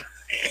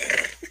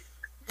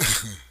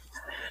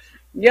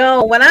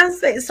 Yo, when I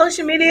say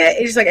social media,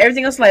 it's just like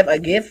everything else in life, a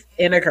gift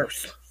and a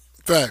curse.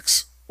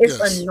 Facts. It's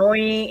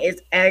annoying,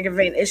 it's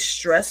aggravating, it's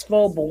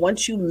stressful, but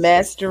once you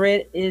master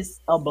it,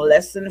 it's a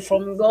blessing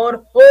from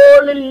God.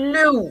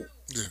 Hallelujah.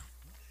 Yeah.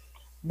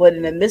 But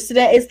in the midst of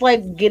that, it's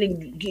like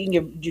getting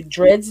your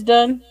dreads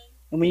done,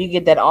 and when you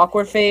get that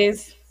awkward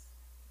phase,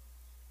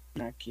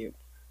 not cute.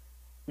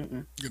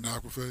 Get the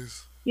awkward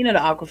phase? You know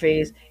the awkward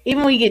phase.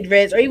 Even when you get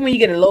dreads, or even when you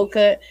get a low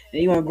cut,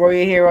 and you want to grow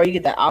your hair, or you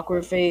get that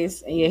awkward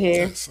phase in your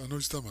hair. Yes, I know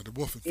what you're talking about, the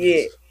wolfing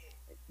phase. Yeah.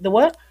 The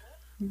what?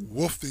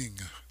 Wolfing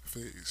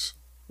phase.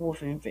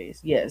 Wolfing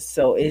face, yes.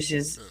 So it's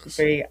just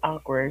very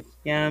awkward.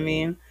 You know what I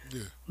mean?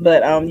 Yeah.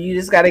 But you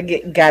just gotta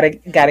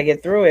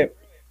get through it.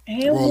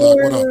 Hey,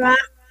 what up?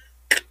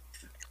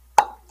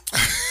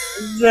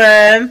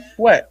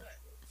 What?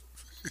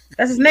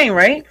 That's his name,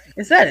 right?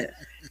 Is that it?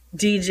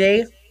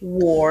 DJ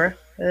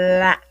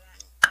Warlock.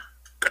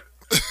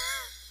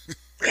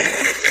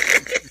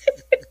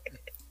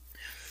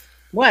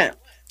 What?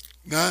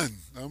 None.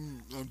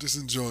 I'm just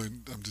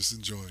enjoying.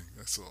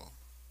 That's all.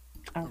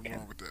 Okay. Nothing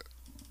wrong with that.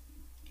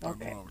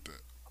 Okay.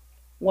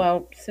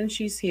 Well, since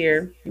she's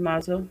here, you might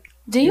as well.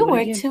 Do you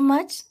work too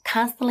much?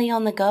 Constantly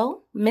on the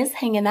go? Miss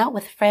hanging out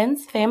with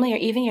friends, family, or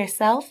even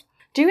yourself?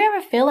 Do you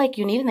ever feel like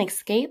you need an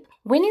escape?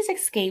 Winnie's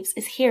Escapes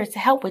is here to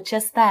help with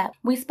just that.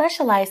 We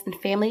specialize in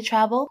family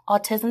travel,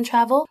 autism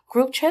travel,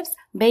 group trips,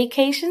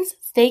 vacations,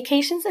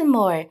 staycations, and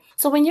more.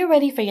 So when you're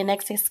ready for your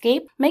next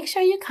escape, make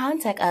sure you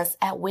contact us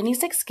at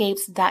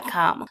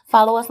winniesescapes.com.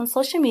 Follow us on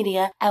social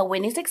media at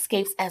Winnie's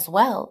Escapes as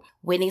well.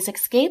 Winnie's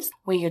Escapes,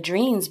 where your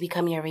dreams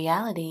become your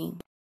reality.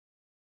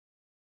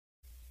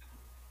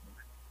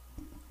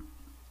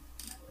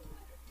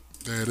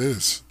 There it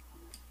is.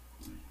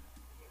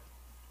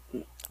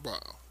 Wow.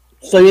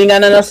 So you ain't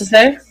got nothing else to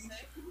say?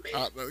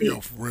 For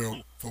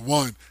real. For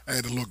one, I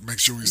had to make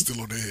sure he's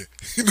still on the air.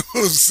 You know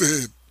what I'm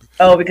saying?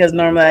 Oh, because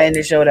normally I end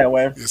the show that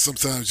way. Yeah,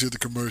 sometimes you hit the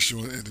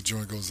commercial and the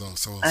joint goes off.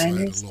 So I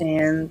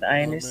understand.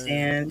 I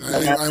understand.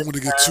 I want to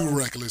get too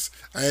reckless.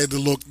 I had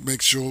to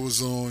make sure it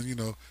was on,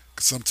 because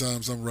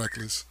sometimes I'm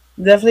reckless.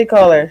 Definitely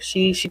call her.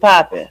 She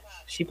popping.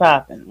 She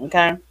popping,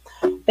 okay?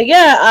 But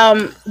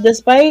yeah,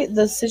 despite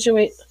the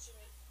situation...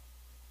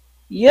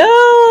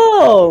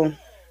 Yo!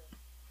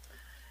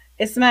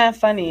 It's not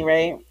funny,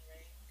 right?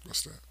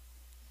 What's that?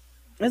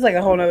 It's like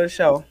a whole nother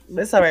show.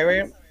 But it's all right,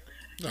 right?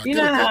 Nah, you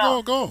know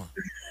how... Go on.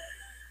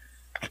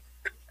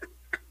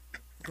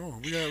 Go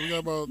on. We got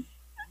about...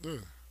 Yeah,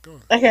 go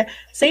on. Okay.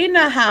 So you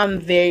know how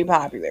I'm very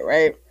popular,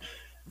 right?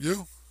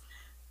 You?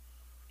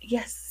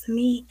 Yes,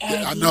 me,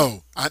 Eddie. Yeah, I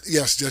know.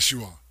 Yes,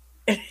 you are.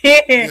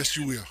 Yes,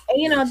 you will.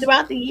 And,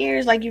 throughout the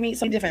years, like, you meet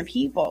so many different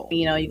people.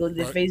 You go to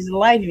different phases of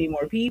life, you meet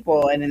more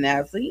people. And then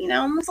that's,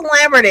 I'm a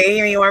celebrity.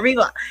 You meet more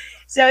people.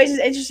 So it's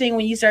just interesting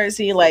when you start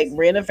seeing, like,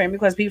 random family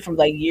requests, people from,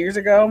 like, years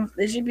ago.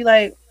 They should be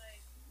like,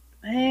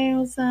 hey,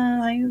 what's up?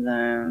 How you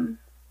doing?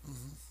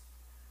 Mm-hmm.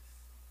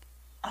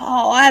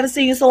 Oh, I haven't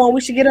seen you so long. We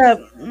should get up.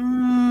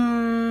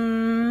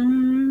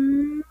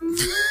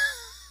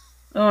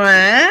 All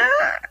right.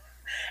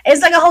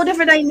 It's like a whole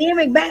different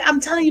dynamic. I'm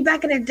telling you,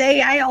 back in the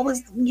day, I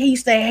always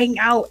used to hang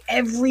out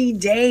every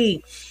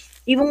day.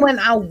 Even when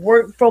I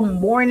worked from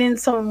morning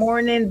to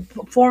morning,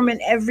 performing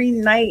every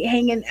night,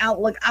 hanging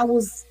out. Like, I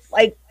was,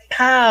 like,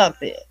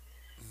 popping.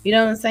 You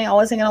know what I'm saying?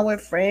 Always hanging out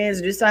with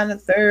friends, just on the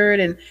third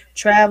and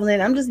traveling.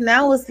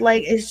 Now it's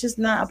like, it's just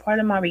not a part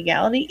of my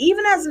reality.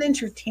 Even as an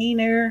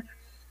entertainer,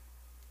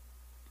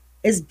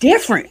 it's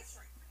different.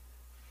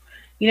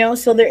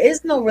 So there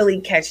is no really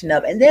catching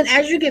up. And then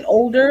as you get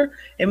older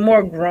and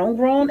more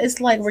grown,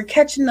 it's like we're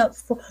catching up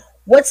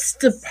What's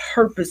the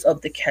purpose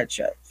of the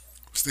catch-up?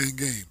 Stay in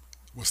game.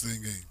 What's the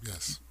end game?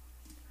 Yes.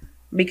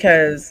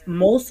 Because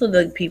most of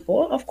the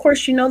people, of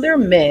course, they're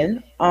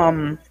men.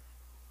 They're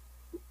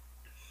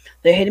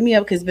hitting me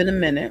up because it's been a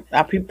minute.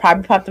 I probably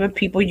popped up with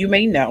people you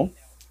may know.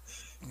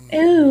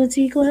 Ooh,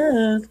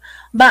 T-Club.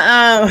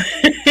 But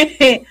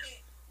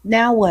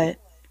now what?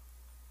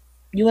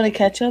 You want to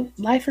catch up?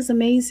 Life is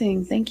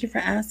amazing. Thank you for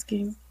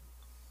asking.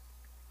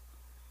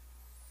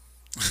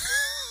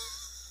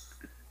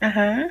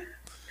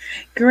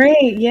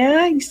 Great.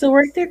 Yeah, you still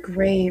work there?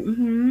 Great.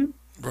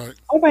 Right.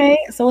 All right.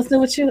 So what's new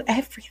with you?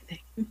 Everything.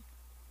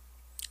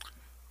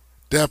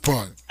 That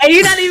part. And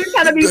you're not even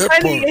trying to be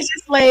funny. Part. It's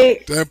just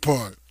like that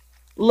part.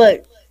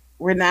 Look,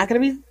 we're not gonna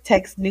be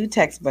new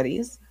text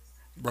buddies.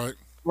 Right.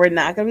 We're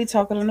not gonna be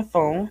talking on the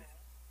phone.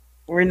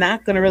 We're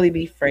not gonna really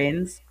be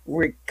friends.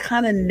 We're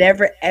kind of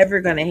never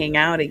ever gonna hang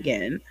out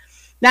again.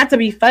 Not to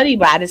be funny,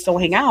 but I just don't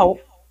hang out.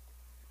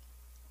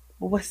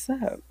 What's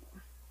up?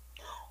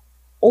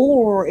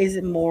 Or is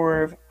it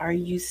more of, are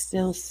you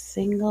still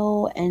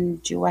single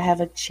and do I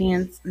have a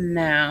chance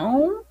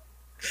now?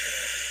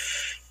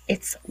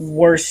 It's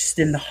worse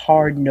than the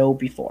hard no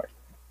before.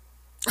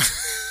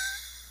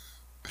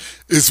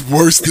 It's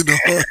worse than the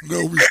hard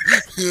no.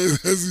 Yeah,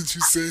 that's what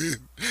you're saying.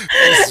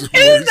 It's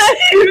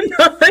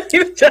not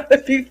even trying to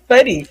be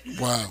funny.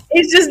 Wow.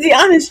 It's just the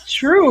honest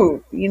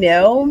truth,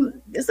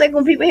 It's like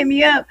when people hit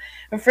me up,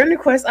 a friend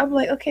request, I'm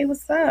like, okay,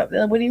 what's up?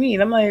 They're like, what do you mean?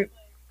 I'm like,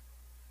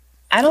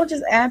 I don't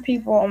just add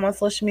people on my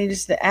social media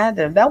just to add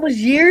them. That was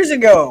years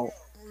ago.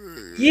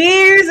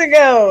 Years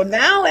ago.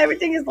 Now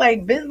everything is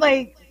like,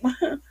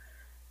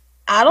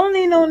 I don't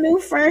need no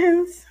new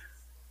friends.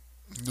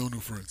 No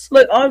new friends.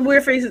 Look, on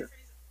weird faces.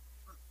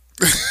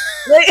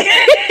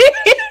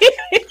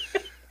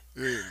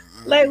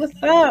 Like, what's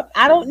up?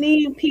 I don't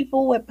need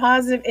people with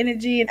positive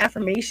energy and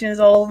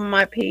affirmations all over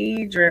my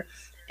page or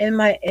in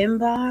my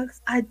inbox.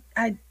 I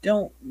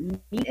don't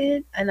need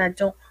it and I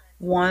don't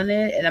want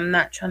it, and I'm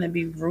not trying to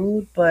be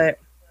rude, but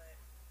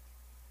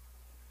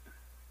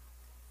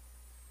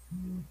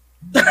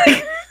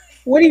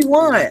what do you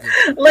want?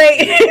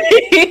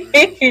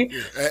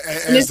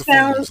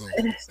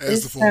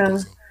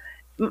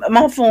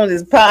 My phone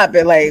is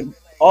popping. Like,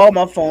 all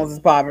my phones is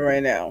popping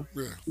right now.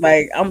 Yeah.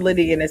 Like, I'm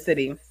literally in the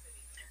city.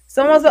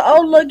 Someone said,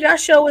 "Oh, look, your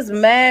show is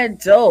mad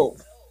dope.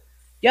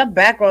 Your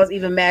background's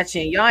even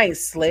matching. Y'all ain't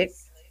slick."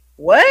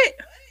 What?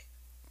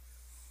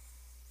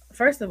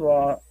 First of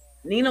all,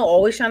 Nino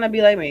always trying to be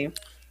like me.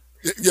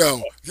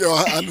 Yo,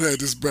 I had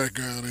this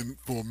background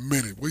for a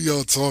minute. What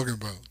y'all talking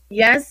about?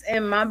 Yes,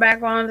 and my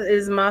background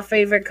is my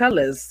favorite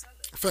colors.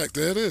 In fact,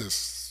 that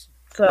is.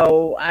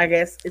 So I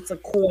guess it's a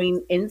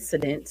coin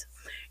incident.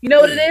 You know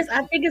what it is?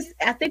 I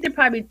think they're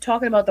probably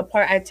talking about the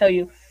part I tell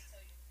you,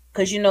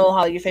 because you know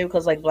how your favorite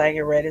colors like black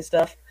and red and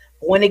stuff.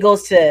 When it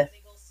goes to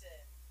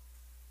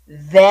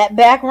that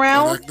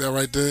background, like that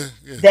right there,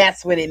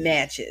 that's when it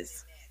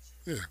matches.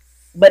 Yeah.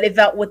 But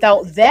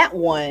without that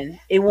one,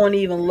 it won't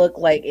even look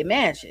like it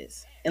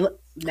matches. And look,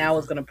 now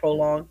it's gonna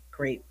prolong.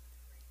 Great.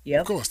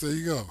 Yep. Of course, there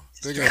you go.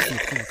 They got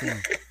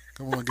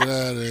come on, get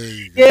out of there.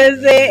 Yes,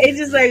 it's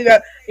just like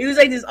it was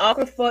like this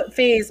awkward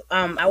phase.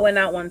 I went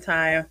out one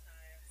time,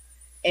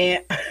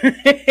 and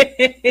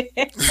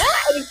it's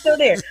still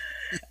there.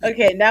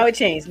 Okay, now it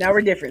changed. Now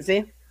we're different.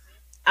 See,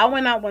 I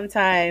went out one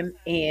time,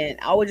 and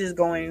I was just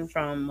going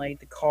from like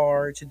the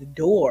car to the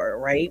door,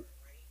 right?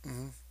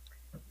 Mm-hmm.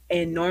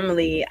 And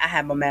normally I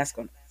have my mask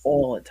on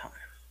all the time.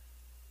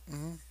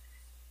 Mm-hmm.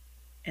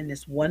 And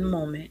this one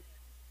moment,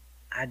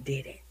 I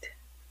didn't.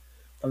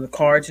 From the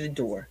car to the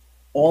door.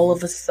 All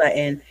of a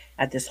sudden,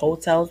 at this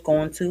hotel I was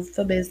going to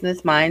for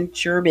business,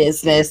 mind your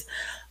business.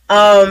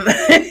 All of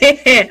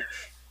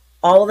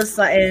a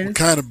sudden, what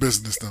kind of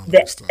business though?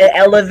 The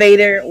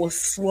elevator was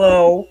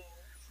slow.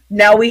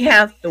 Now we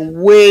have to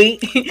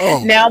wait.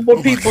 Now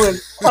more people are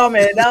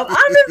coming up.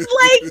 I'm just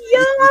like,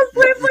 yo, I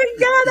swear for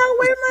God, I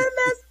wear my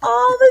mask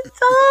all the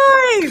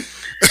time.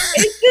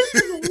 It's just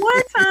this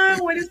one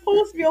time when it's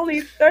supposed to be only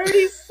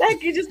 30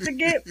 seconds just to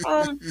get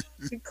from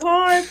the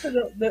car to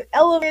the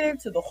elevator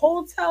to the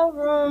hotel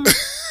room.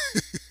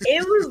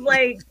 It was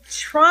like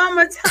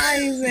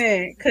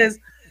traumatizing because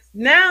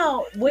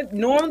now what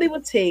normally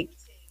would take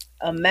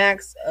a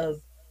max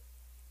of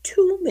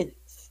 2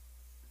 minutes.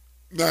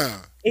 Nah.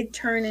 It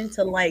turned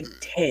into like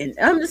 10.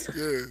 I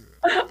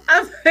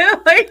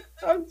feel like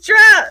I'm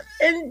trapped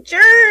in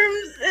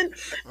germs and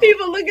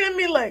people looking at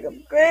me like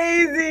I'm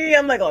crazy.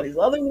 I'm like all these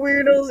other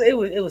weirdos.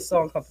 It was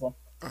so uncomfortable.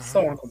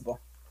 So uncomfortable.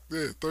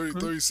 Yeah,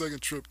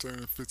 30-second trip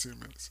turning 15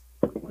 minutes.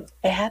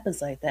 It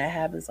happens like that.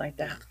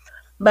 Yeah.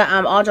 But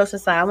all jokes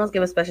aside, I want to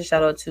give a special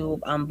shout out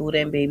to Buddha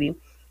and Baby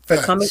for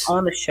coming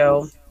on the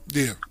show.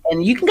 Yeah.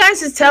 And you can guys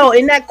just tell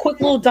in that quick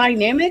little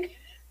dynamic,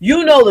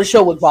 the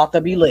show was about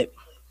to be lit.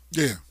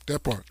 Yeah,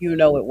 that part.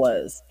 It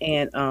was.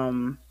 And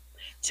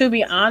to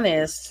be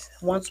honest,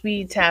 once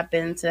we tap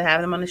into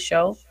having them on the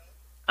show,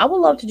 I would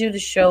love to do the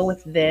show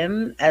with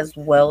them as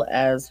well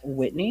as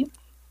Whitney.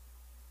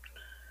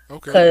 Okay.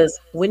 Because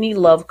Whitney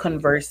loved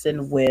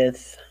conversing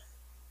with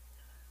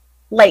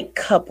like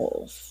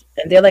couples,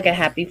 and they're like a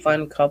happy,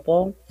 fun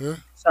couple. Yeah.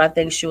 So I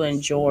think she'll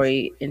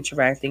enjoy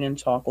interacting and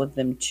talk with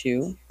them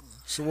too.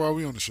 So why are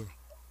we on the show?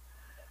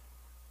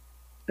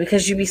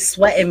 Because you be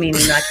sweating me,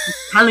 Nina. I keep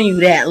telling you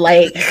that.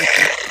 Like,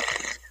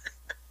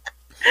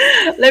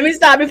 let me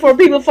stop before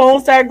people's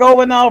phones start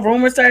going off,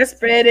 rumors start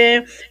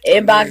spreading,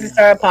 inboxes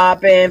start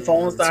popping,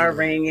 phones start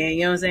ringing.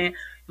 You know what I'm saying?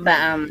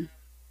 But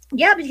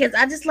yeah, because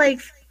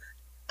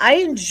I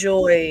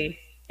enjoy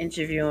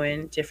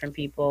interviewing different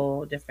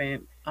people,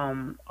 different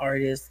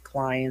artists,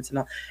 clients, and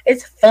all.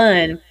 It's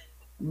fun,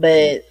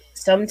 but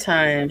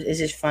sometimes it's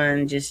just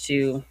fun just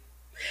to.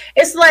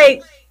 It's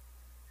like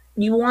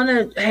you want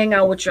to hang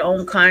out with your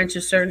own kind to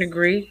a certain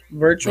degree,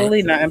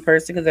 virtually, not in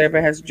person, because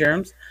everybody has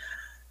germs.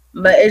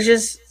 But it's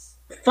just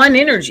fun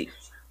energy.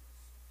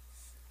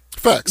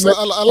 Facts. I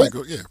like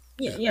it.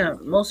 Yeah. Yeah.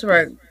 Most of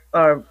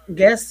our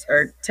guests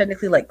are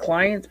technically like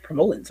clients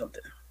promoting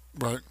something.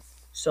 Right.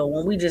 So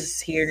when we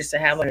just here just to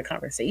have like a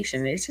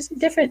conversation, it's just a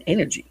different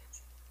energy.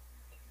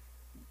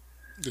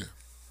 Yeah.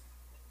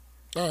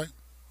 All right.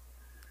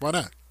 Why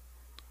not?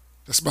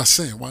 That's my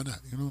saying. Why not?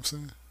 You know what I'm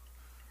saying?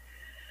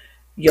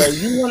 Yo,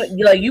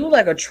 you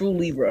like a true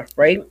Libra,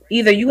 right?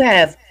 Either you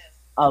have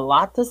a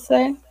lot to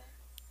say,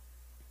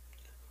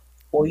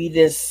 or you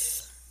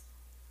just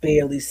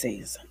barely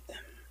saying something.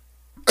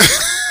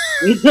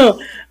 You know,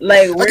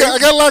 like I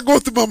got a lot going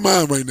through my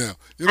mind right now.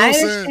 You know what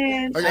I'm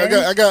saying? I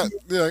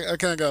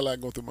kind of got a lot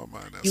going through my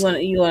mind now.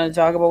 You want to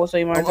talk about what's on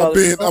your mind?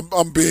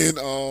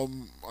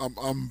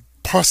 I'm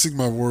parsing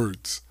my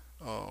words.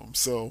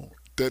 So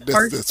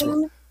that's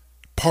what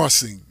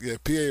parsing. Yeah,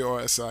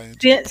 PARSING.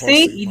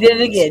 See, you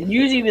did it again.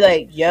 Usually you be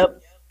like,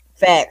 "Yep,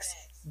 facts."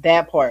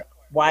 That part.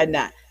 Why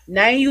not?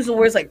 Now you use the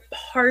words like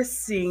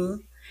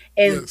parsing.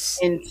 And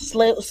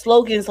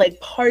slogans like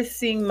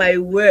parsing my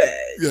words.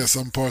 Yes,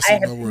 I'm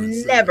parsing my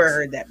words. I've never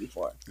heard that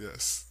before.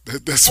 Yes,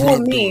 that's what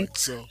I'm doing.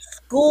 So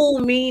school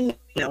me.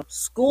 No,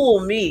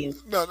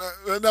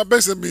 that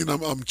basically means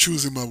I'm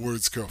choosing my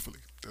words carefully.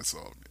 That's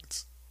all it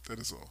means. That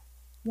is all.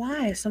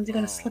 Why? Is something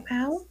gonna slip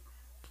out?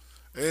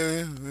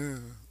 Yeah.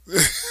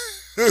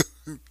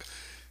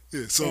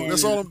 Yeah. So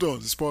that's all I'm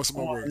doing. Just parsing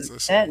my words. On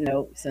that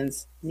note,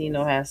 since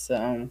Nino has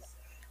to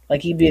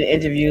like he did an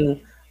interview.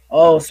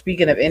 Oh,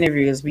 speaking of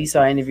interviews, we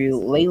saw an interview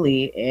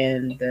lately,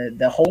 and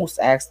the host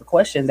asked the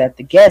question that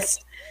the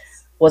guest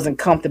wasn't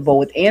comfortable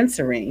with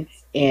answering,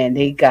 and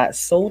they got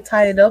so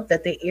tied up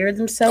that they aired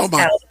themselves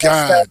out. Oh my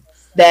God!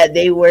 That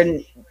they were.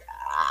 Yeah,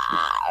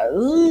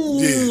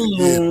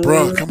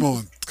 bro.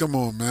 Come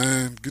on,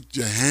 man. Get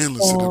your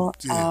handlers to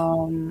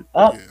the.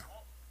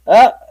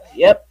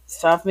 Yep. It's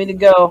time for me to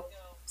go.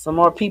 Some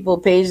more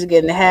pages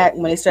getting hacked.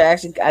 When they start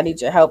actually, I need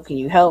your help. Can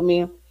you help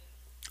me?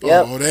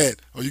 Yep. Oh, that.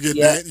 Oh, you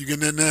getting that? You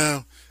getting that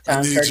now?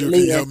 I need you. Can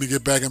you help me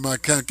get back in my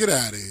account? Get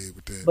out of here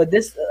with that. But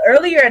this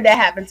earlier, that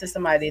happened to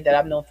somebody that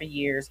I've known for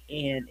years,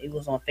 and it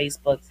was on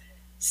Facebook.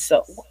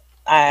 So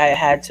I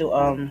had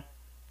to.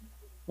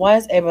 Why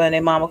is everyone and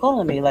their mama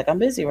calling me? Like I'm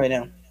busy right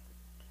now.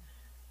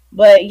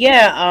 But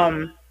yeah,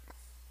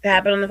 it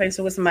happened on the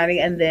Facebook with somebody,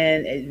 and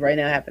then it right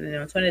now happening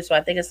on Twitter. So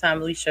I think it's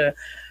time we should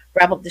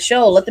wrap up the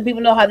show. Let the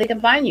people know how they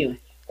can find you.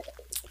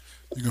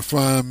 You can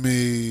find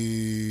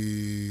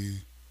me.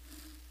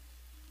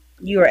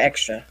 You are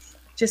extra.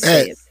 Just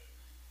say it.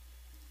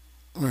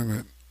 Wait a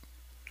minute.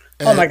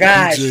 Oh my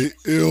gosh. DJ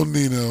El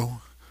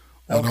Nino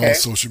on all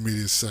social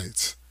media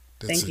sites.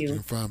 Thank you. You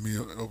can find me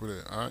over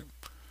there. All right.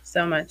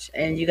 So much.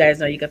 And you guys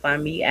know you can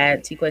find me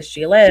at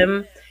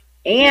TQuestGLM.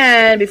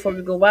 And before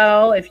we go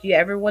out, if you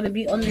ever want to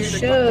be on the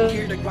show,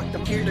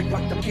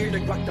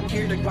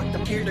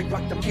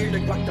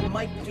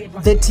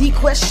 The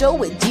T-Quest Show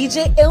with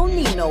DJ El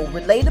Nino.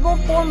 Relatable,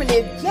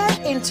 informative, yet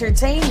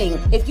entertaining.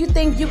 If you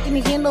think you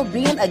can handle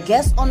being a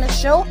guest on the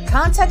show,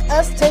 contact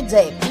us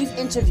today. We've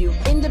interviewed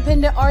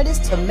independent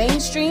artists to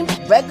mainstream,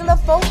 regular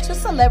folk to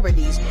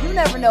celebrities. You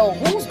never know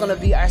who's going to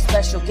be our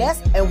special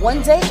guest, and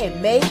one day it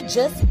may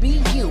just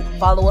be you.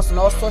 Follow us on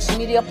all social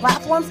media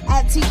platforms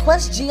at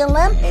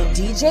TQuestGLM and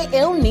DJ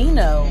El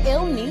Nino.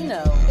 El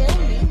Nino.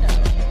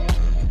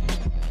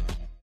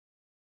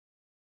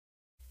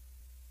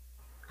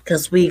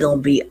 Because we going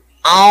to be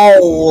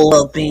all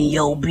up in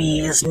your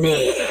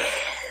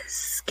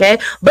business. Okay?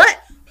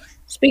 But,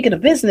 speaking of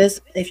business,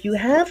 if you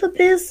have a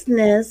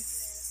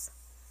business,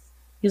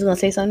 you was going to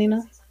say something,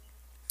 Nino?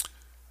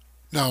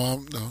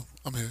 No,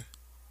 I'm here.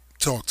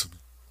 Talk to me.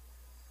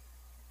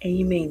 And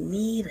you may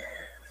need it.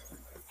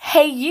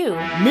 Hey, you.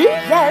 Me?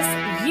 Yes,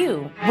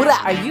 you.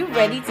 Are you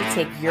ready to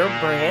take your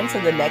brand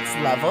to the next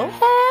level?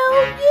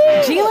 Hell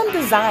yeah. GLM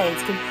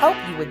Designs can help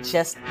you with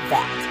just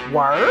that.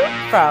 Word?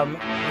 From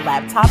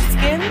laptop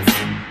skins?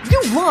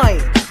 You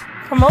lying.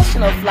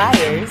 Promotional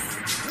flyers?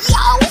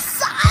 Yo,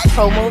 son.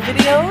 Promo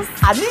videos?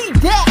 I need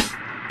that.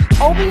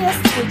 OBS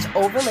Twitch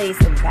overlays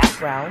and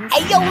backgrounds.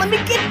 Hey, yo, let me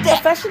get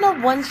that. Professional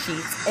one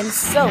sheets and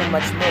so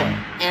much more.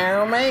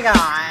 Oh my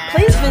God.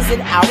 Please visit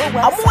our website.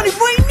 I'm on it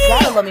right now.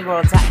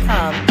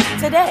 GottaLoveMeWorld.com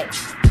today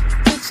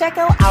to check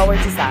out our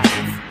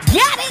designs.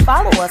 Got it.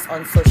 Follow us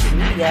on social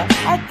media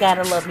at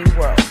Gotta Love Me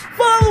World.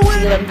 Follow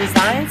it. GLM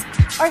Designs,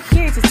 are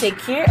here to take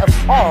care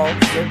of all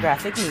your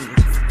graphic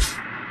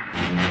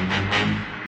needs.